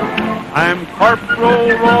 I'm Corporal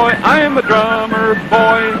Roy, I'm a drummer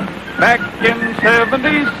boy, back in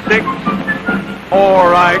 76.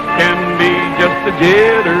 Or I can be just a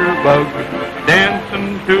jitterbug,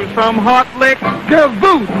 dancing to some hot licks.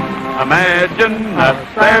 Caboose! Imagine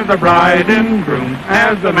us as a bride and groom,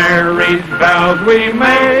 as the marriage vows we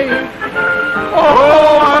make.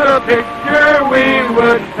 Oh, what a picture we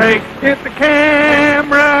would take if the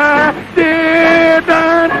camera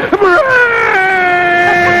didn't break!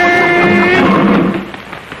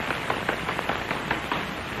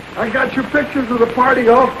 I got your pictures of the party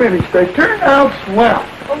all finished. They turned out swell.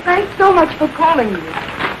 Well, thanks so much for calling me.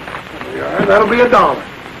 There we are. That'll be $1.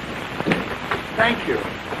 Thank you.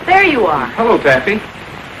 There you are. Hello, Taffy.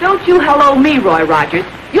 Don't you hello me, Roy Rogers.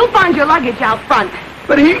 You'll find your luggage out front.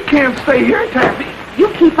 But he can't stay here, Taffy.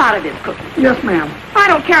 You keep out of this, Cookie. Yes, ma'am. I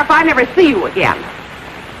don't care if I never see you again.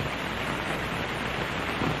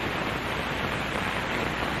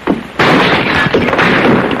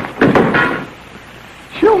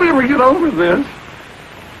 She'll never get over this.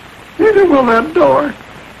 Neither will that door.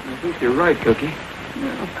 I think you're right, Cookie.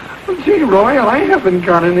 Yeah. Well, gee, Roy, I haven't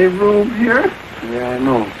got any room here. Yeah, I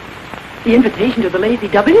know. The invitation to the Lazy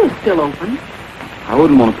W is still open. I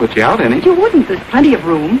wouldn't want to put you out any. You wouldn't. There's plenty of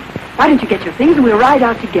room. Why don't you get your things and we'll ride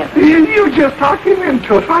out together? You just talked him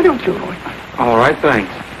into it. Why don't you, Roy? All right,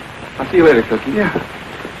 thanks. I'll see you later, Cookie. Yeah.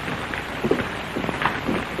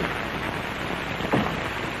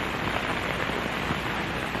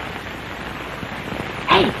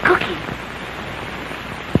 Hey, Cookie.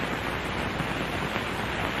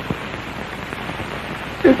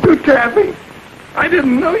 It's you, Taffy. I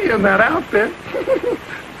didn't know you in that outfit.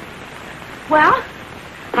 Well,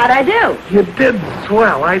 how'd I do? You did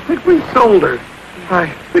swell. I think we sold her. I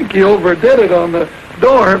think you overdid it on the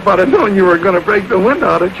door. If I'd have known you were going to break the window,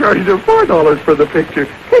 I'd have charged her $4 for the picture.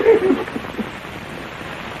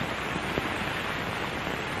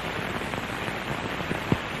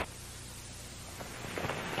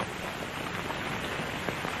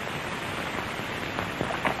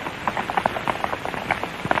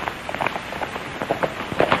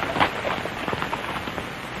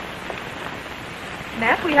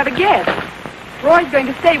 Matt, we have a guest. Roy's going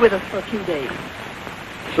to stay with us for a few days.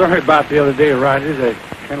 Sorry about the other day, Rogers. I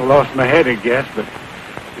kind of lost my head, I guess, but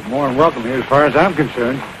you're more than welcome here as far as I'm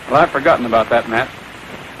concerned. Well, I've forgotten about that, Matt.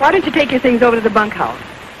 Why don't you take your things over to the bunkhouse?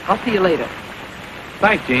 I'll see you later.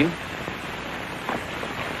 Thanks, Gene.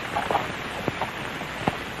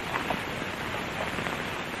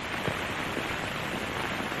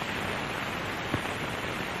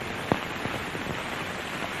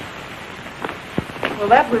 Well,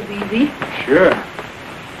 that was easy. Sure.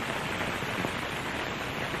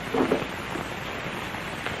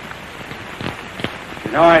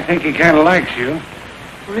 You know, I think he kind of likes you.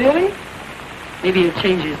 Really? Maybe he'll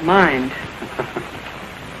change his mind.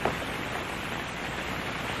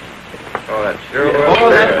 Oh, that sure was.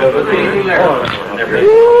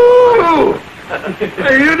 Ooh!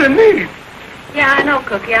 Hey, you didn't eat. Yeah, I know,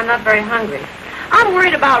 Cookie. I'm not very hungry. I'm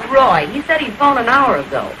worried about Roy. He said he'd phoned an hour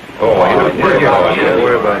ago. Oh, I don't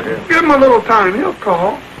worry about it. Give him a little time. He'll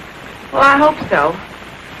call. Well, I hope so.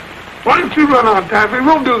 Why don't you run on, Taffy?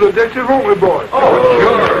 We'll do the dishes, won't we, boys?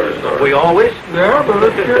 Oh, sure. We always? Yeah, but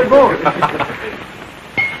let's get going.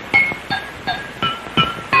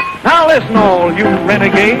 Now listen, all you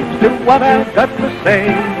renegades, to what I've got to say.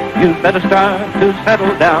 You better start to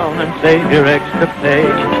settle down and save your extra pay.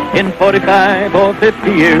 In 45 or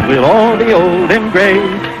 50 years, we'll all be old and gray.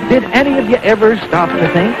 Did any of you ever stop to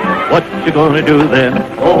think what you gonna do then?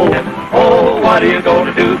 Oh, what are you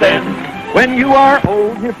gonna do then? When you are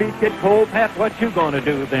old, your feet get cold, Pat, what you gonna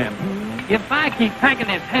do then? If I keep packing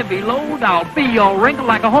this heavy load, I'll be all wrinkled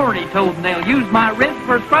like a horny toad, and they'll use my wrist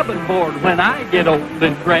for a scrubbing board when I get old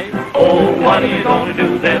and gray. Oh, what are you gonna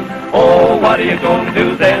do then? Oh, what are you gonna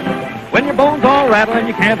do then? When your bones all rattle and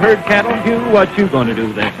you can't herd cattle, what you gonna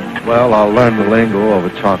do then? Well, I'll learn the lingo of a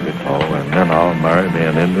Choctaw, and then I'll marry me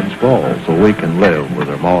an Indian squaw, so we can live with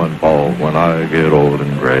her ma and pa when I get old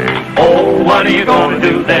and gray. Oh, what are you gonna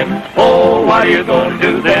do then? Oh, what are you gonna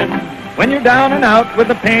do then? When you're down and out with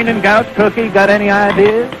the pain and gout, Cookie, got any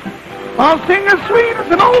ideas? I'll sing as sweet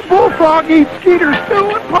as an old bullfrog, eat skeeter stew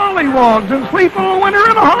and pollywogs, and sleep all winter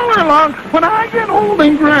in a holler log when I get old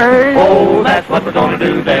and gray. Oh, that's what we're gonna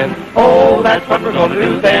do then. Oh, that's what we're gonna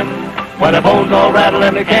do then. When the bones all rattle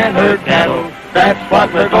and they can't herd cattle, that's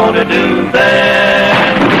what we're gonna do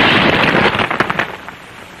then.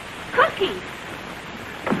 Cookie!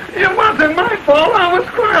 It wasn't my fault. I was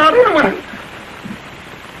clear out here when...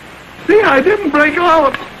 See, I didn't break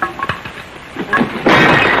out.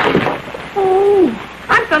 Oh,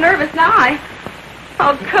 I'm so nervous now.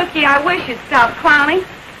 Oh, Cookie, I wish you'd stop clowning.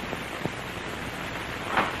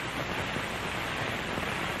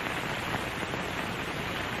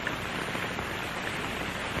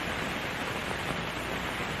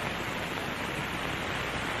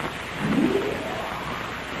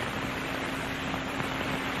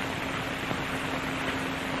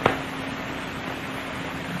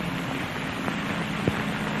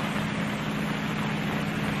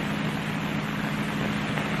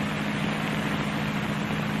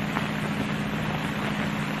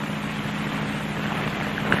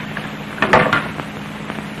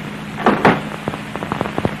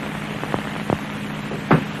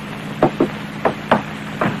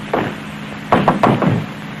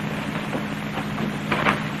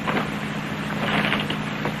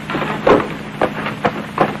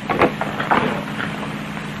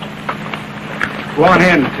 Go on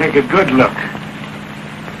in, take a good look.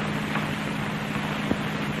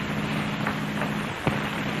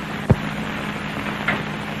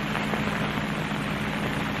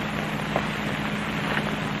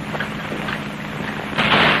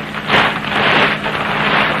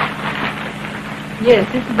 Yes,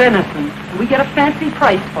 it's venison. We get a fancy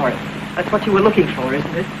price for it. That's what you were looking for,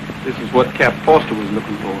 isn't it? This is what Cap Foster was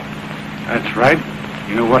looking for. That's right.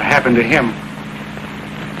 You know what happened to him.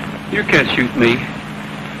 You can't shoot me.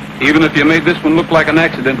 Even if you made this one look like an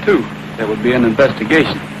accident, too. There would be an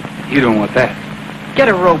investigation. You don't want that. Get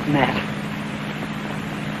a rope, Matt.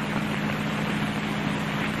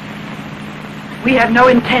 We have no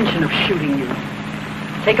intention of shooting you.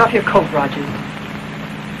 Take off your coat, Rogers.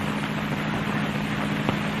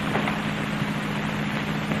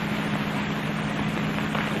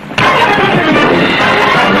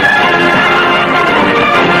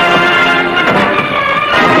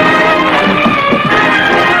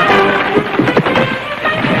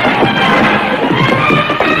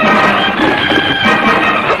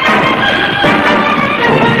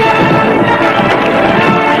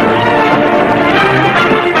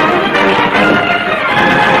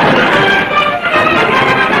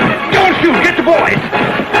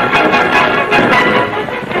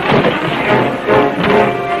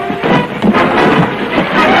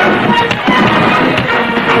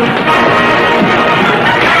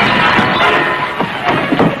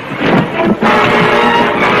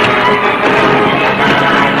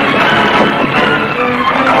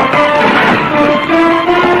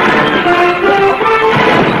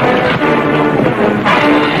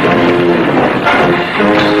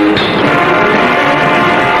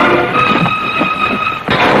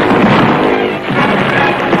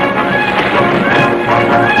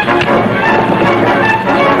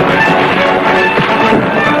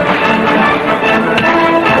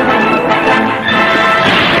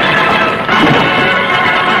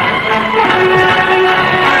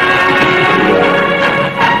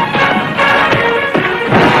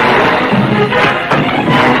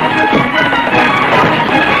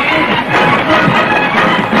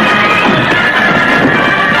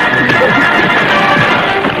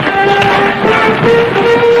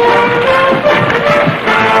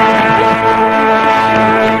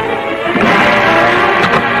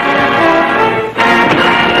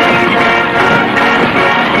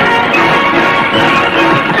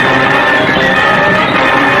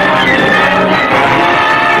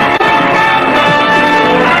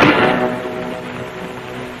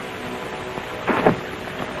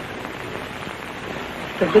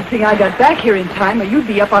 It's a good thing I got back here in time, or you'd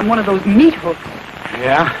be up on one of those meat hooks.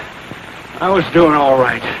 Yeah, I was doing all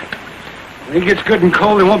right. When he gets good and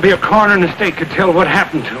cold, there won't be a coroner in the state could tell what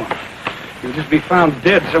happened to him. He'll just be found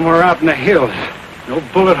dead somewhere out in the hills. No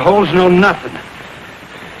bullet holes, no nothing.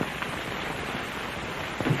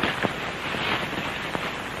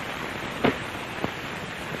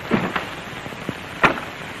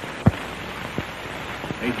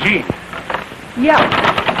 Hey, Gene. Yeah.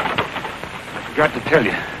 I forgot to tell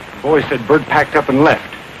you. The boy said Bert packed up and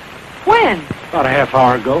left. When? About a half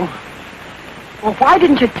hour ago. Well, why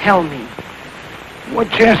didn't you tell me? What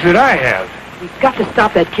chance did I have? We've got to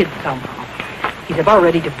stop that kid somehow. He's about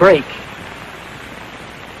ready to break.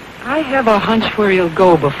 I have a hunch where he'll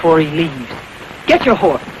go before he leaves. Get your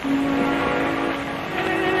horse.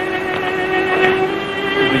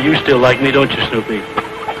 You still like me, don't you, Snoopy?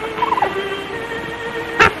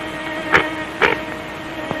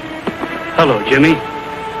 Hello, Jimmy.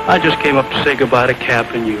 I just came up to say goodbye to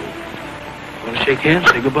Cap and you. Want to shake hands,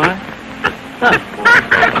 say goodbye?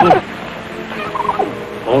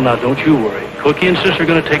 Oh, now, don't you worry. Cookie and Sis are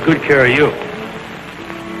going to take good care of you.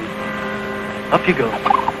 Up you go.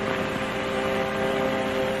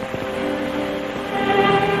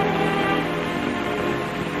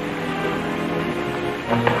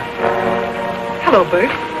 Hello, Bert.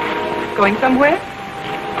 Going somewhere?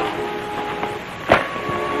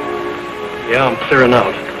 Yeah, I'm clearing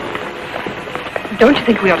out. Don't you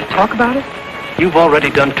think we ought to talk about it? You've already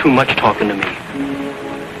done too much talking to me.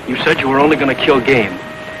 You said you were only going to kill game.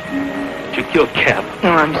 But you killed Cap. Oh,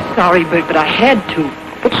 I'm sorry, Bert, but I had to.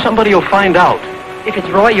 But somebody will find out. If it's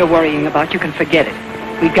Roy you're worrying about, you can forget it.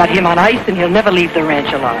 We've got him on ice, and he'll never leave the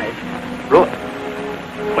ranch alive. Roy?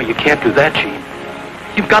 Well, you can't do that, Gene.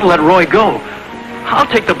 You've got to let Roy go. I'll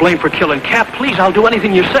take the blame for killing Cap. Please, I'll do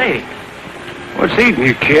anything you say. What's eating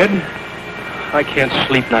you, kid? I can't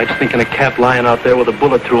sleep nights thinking of Cap lying out there with a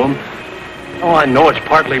bullet through him. Oh, I know it's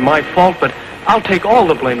partly my fault, but I'll take all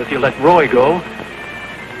the blame if you let Roy go.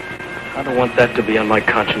 I don't want that to be on my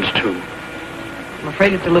conscience, too. I'm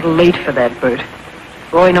afraid it's a little late for that, Bert.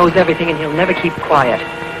 Roy knows everything, and he'll never keep quiet.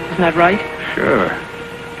 Isn't that right? Sure.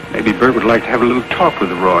 Maybe Bert would like to have a little talk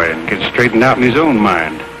with Roy and get straightened out in his own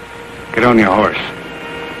mind. Get on your horse.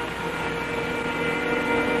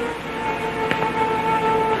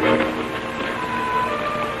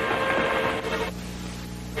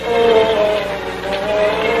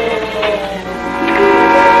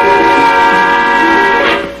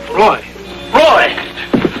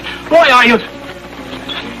 Roy, are you...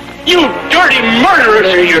 You dirty murderer!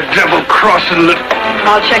 You double-crossing little...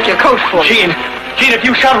 I'll check your coat for you. Gene, if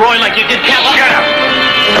you shot Roy like you did Cap... Shut up!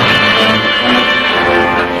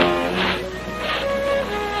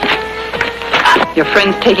 Your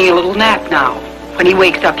friend's taking a little nap now. When he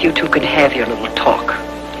wakes up, you two can have your little talk.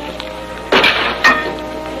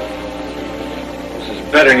 This is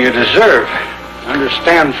better than you deserve.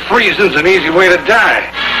 Understand freezing's an easy way to die.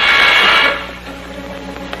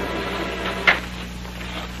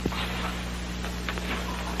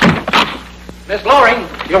 Miss Loring,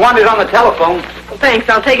 you're wanted on the telephone. Well, thanks.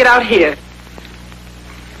 I'll take it out here.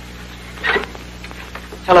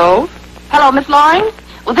 Hello? Hello, Miss Loring?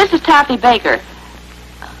 Well, this is Taffy Baker.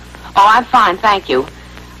 Oh, I'm fine, thank you.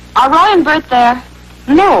 Are Roy and Bert there?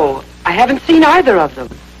 No, I haven't seen either of them.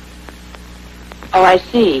 Oh, I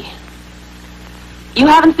see. You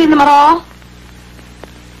haven't seen them at all?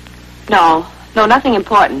 No, nothing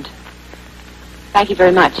important. Thank you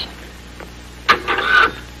very much.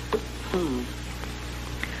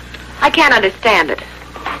 I can't understand it.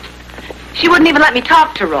 She wouldn't even let me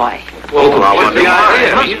talk to Roy. Well, what's the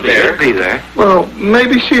idea? He'd be there. Well,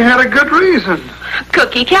 maybe she had a good reason.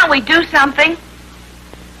 Cookie, can't we do something?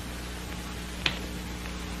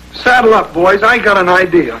 Saddle up, boys. I got an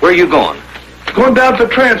idea. Where are you going? Going down to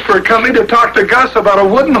the transfer company to talk to Gus about a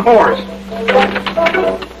wooden horse.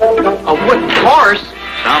 A wooden horse?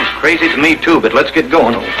 Sounds crazy to me, too, but let's get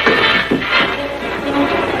going.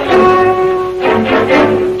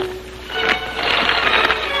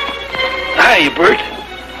 Hi, Bert.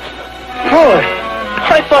 Roy,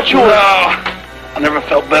 I thought you were... No, I never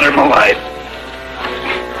felt better in my life.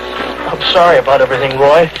 I'm sorry about everything,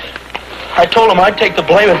 Roy. I told them I'd take the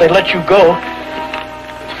blame if they let you go.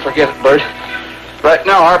 Forget it, Bert. Right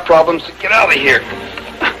now, our problem's to get out of here.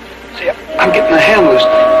 See, I'm getting the hand loose.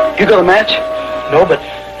 You got a match? No, but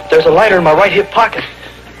there's a lighter in my right hip pocket.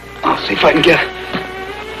 I'll see if I can get it.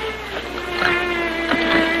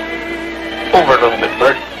 Over a little bit,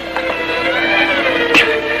 Bert.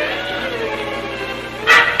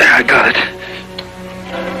 I got it.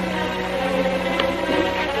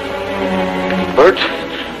 Bert,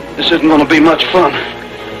 this isn't going to be much fun.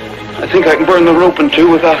 think I can burn the rope in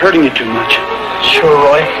two without hurting you too much. Sure,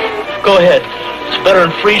 Roy. Go ahead. It's better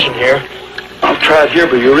than freezing here. I'll try it here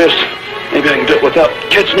by your wrist. Maybe I can do it without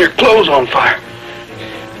catching your clothes on fire.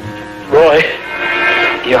 Roy.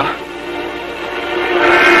 Yeah?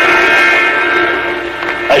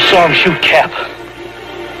 I saw him shoot Cap.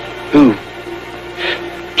 Who?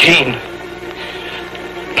 Gene.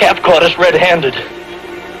 Cap caught us red-handed.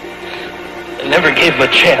 I never gave him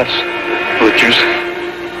a chance. Butchers.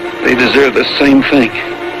 They deserve the same thing.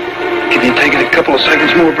 Can you take it a couple of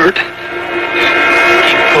seconds more, Bert?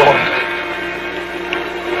 Keep going.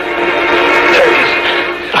 There it is.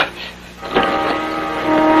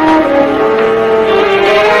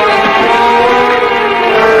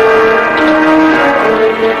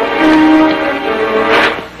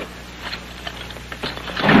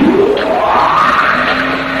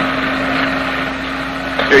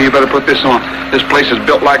 Here, you better put this on. This place is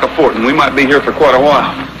built like a fort, and we might be here for quite a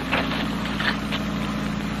while.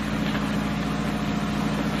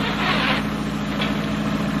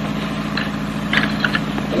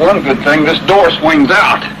 One good thing, this door swings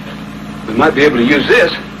out. We might be able to use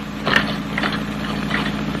this.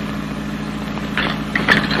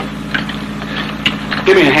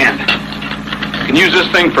 Give me a hand. You can use this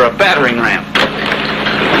thing for a battering ram.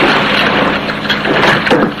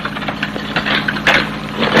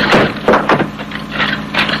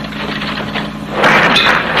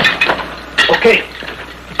 Okay.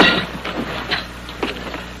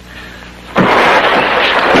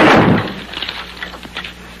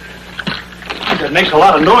 It makes a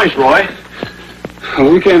lot of noise, Roy.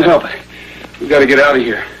 Well, we can't help it. We've got to get out of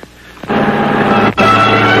here.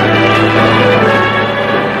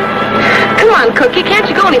 Come on, Cookie. Can't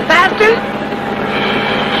you go any faster?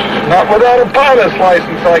 Not without a pilot's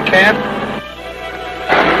license, I can't.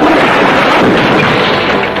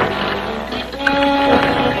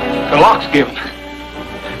 The lock's given.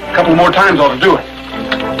 A couple more times ought to do it.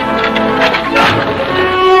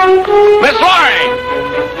 Miss Laurie!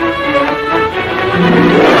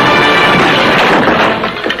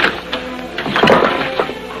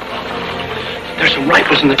 There's some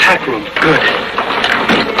rifles in the tack room. Good.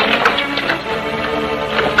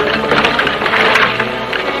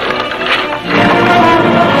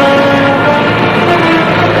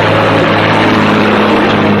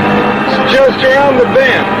 It's just around the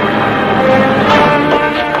bend.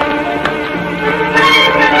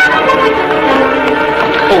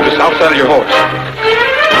 Focus outside of your horse.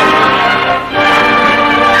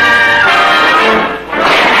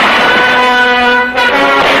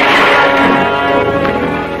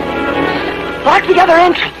 Block the other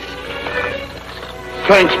entrance.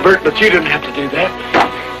 Thanks, Bert, but you didn't have to do that.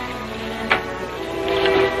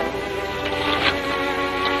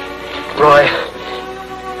 Roy,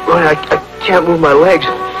 I can't move my legs.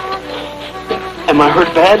 Am I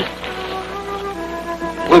hurt bad?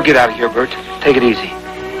 We'll get out of here, Bert. Take it easy.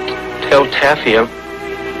 Tell Taffy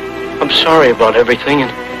I'm sorry about everything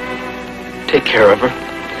and take care of her.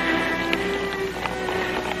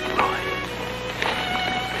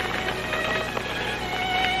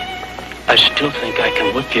 I still think I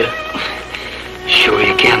can whip you. Sure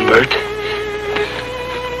you can, Bert.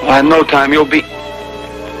 Why, in no time you'll be...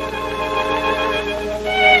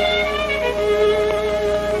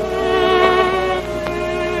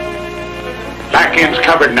 Back end's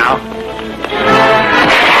covered now.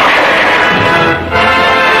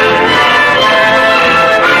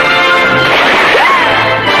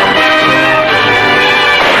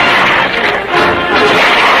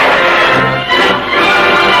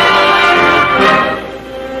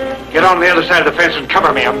 Get on the other side of the fence and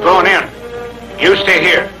cover me. I'm going in. You stay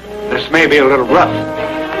here. This may be a little rough.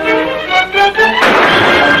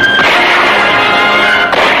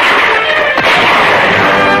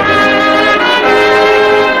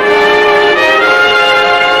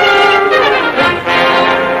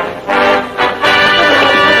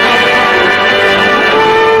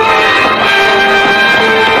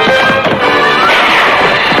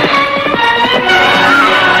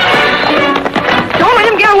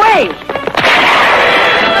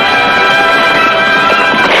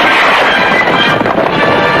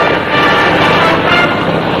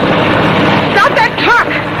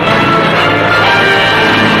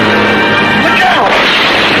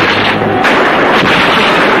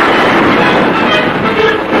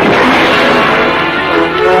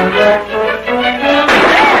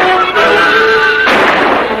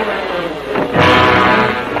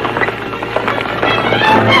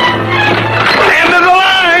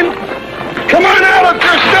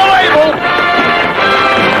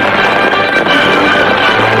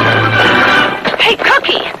 Hey,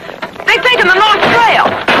 Cookie! They've taken the North Trail!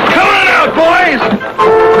 Come on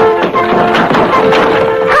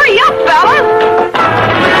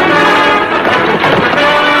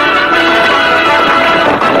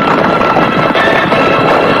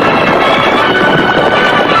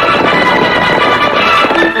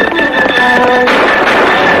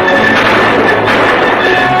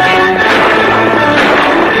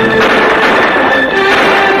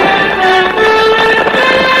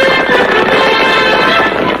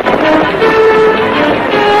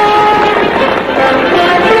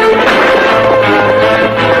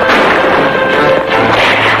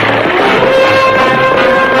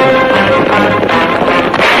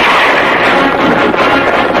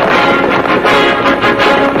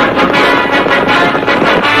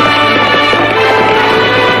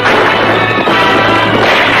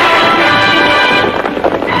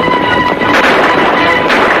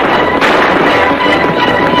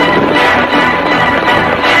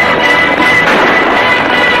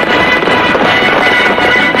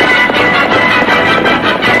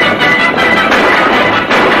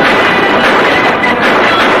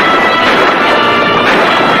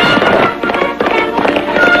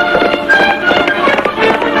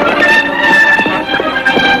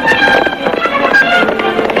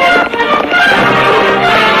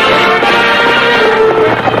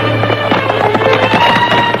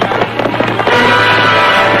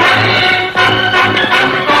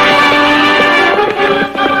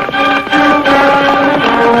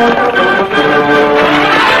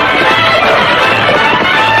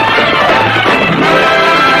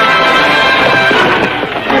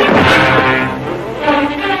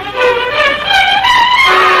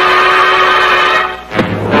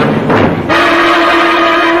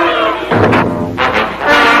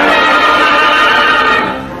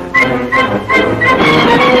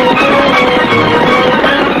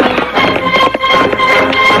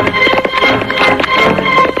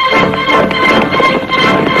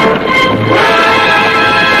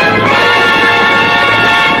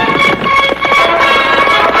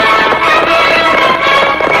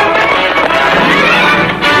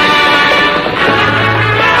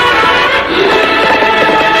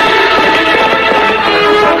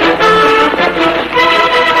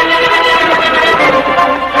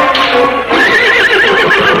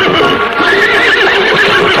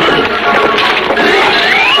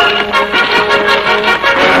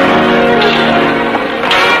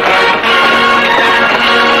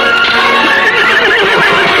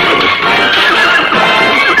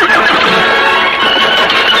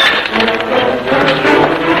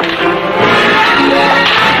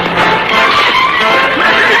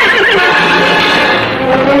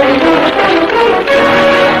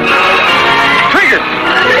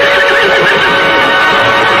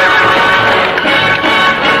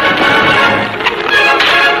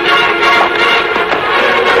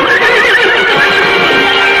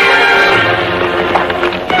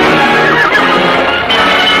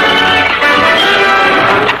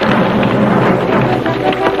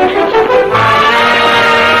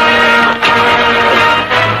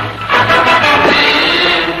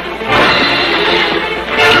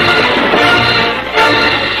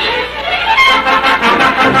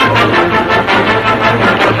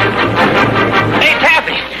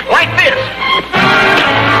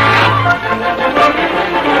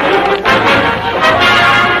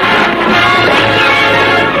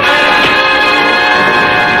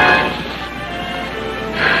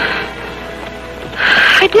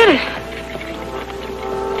did it.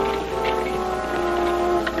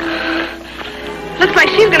 Looks like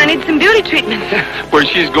she's gonna need some beauty treatment. Where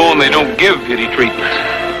she's going, they don't give beauty treatments.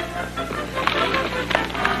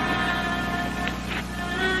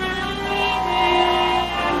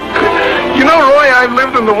 You know, Roy, I've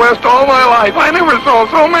lived in the West all my life. I never saw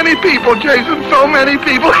so many people, Jason, so many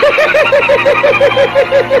people.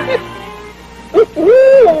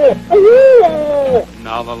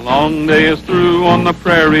 Now the long day is through on the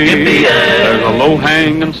prairie. There's a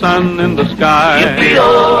low-hanging sun in the sky.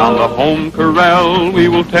 On the home corral we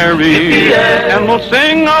will tarry, and we'll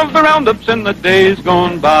sing of the roundups in the days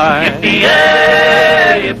gone by.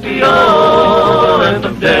 Yippee-oh, and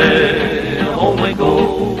the day home we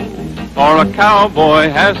go. For a cowboy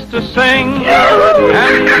has to sing,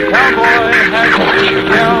 and the cowboy has to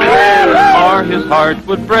yell, or his heart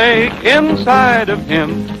would break inside of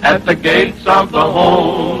him At the gates of the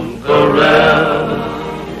home corral.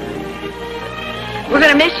 We're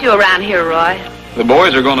gonna miss you around here, Roy. The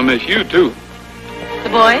boys are going to miss you, too. The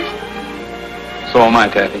boys? So am I,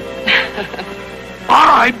 Taffy. All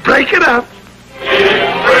right, break it up.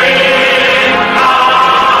 Bring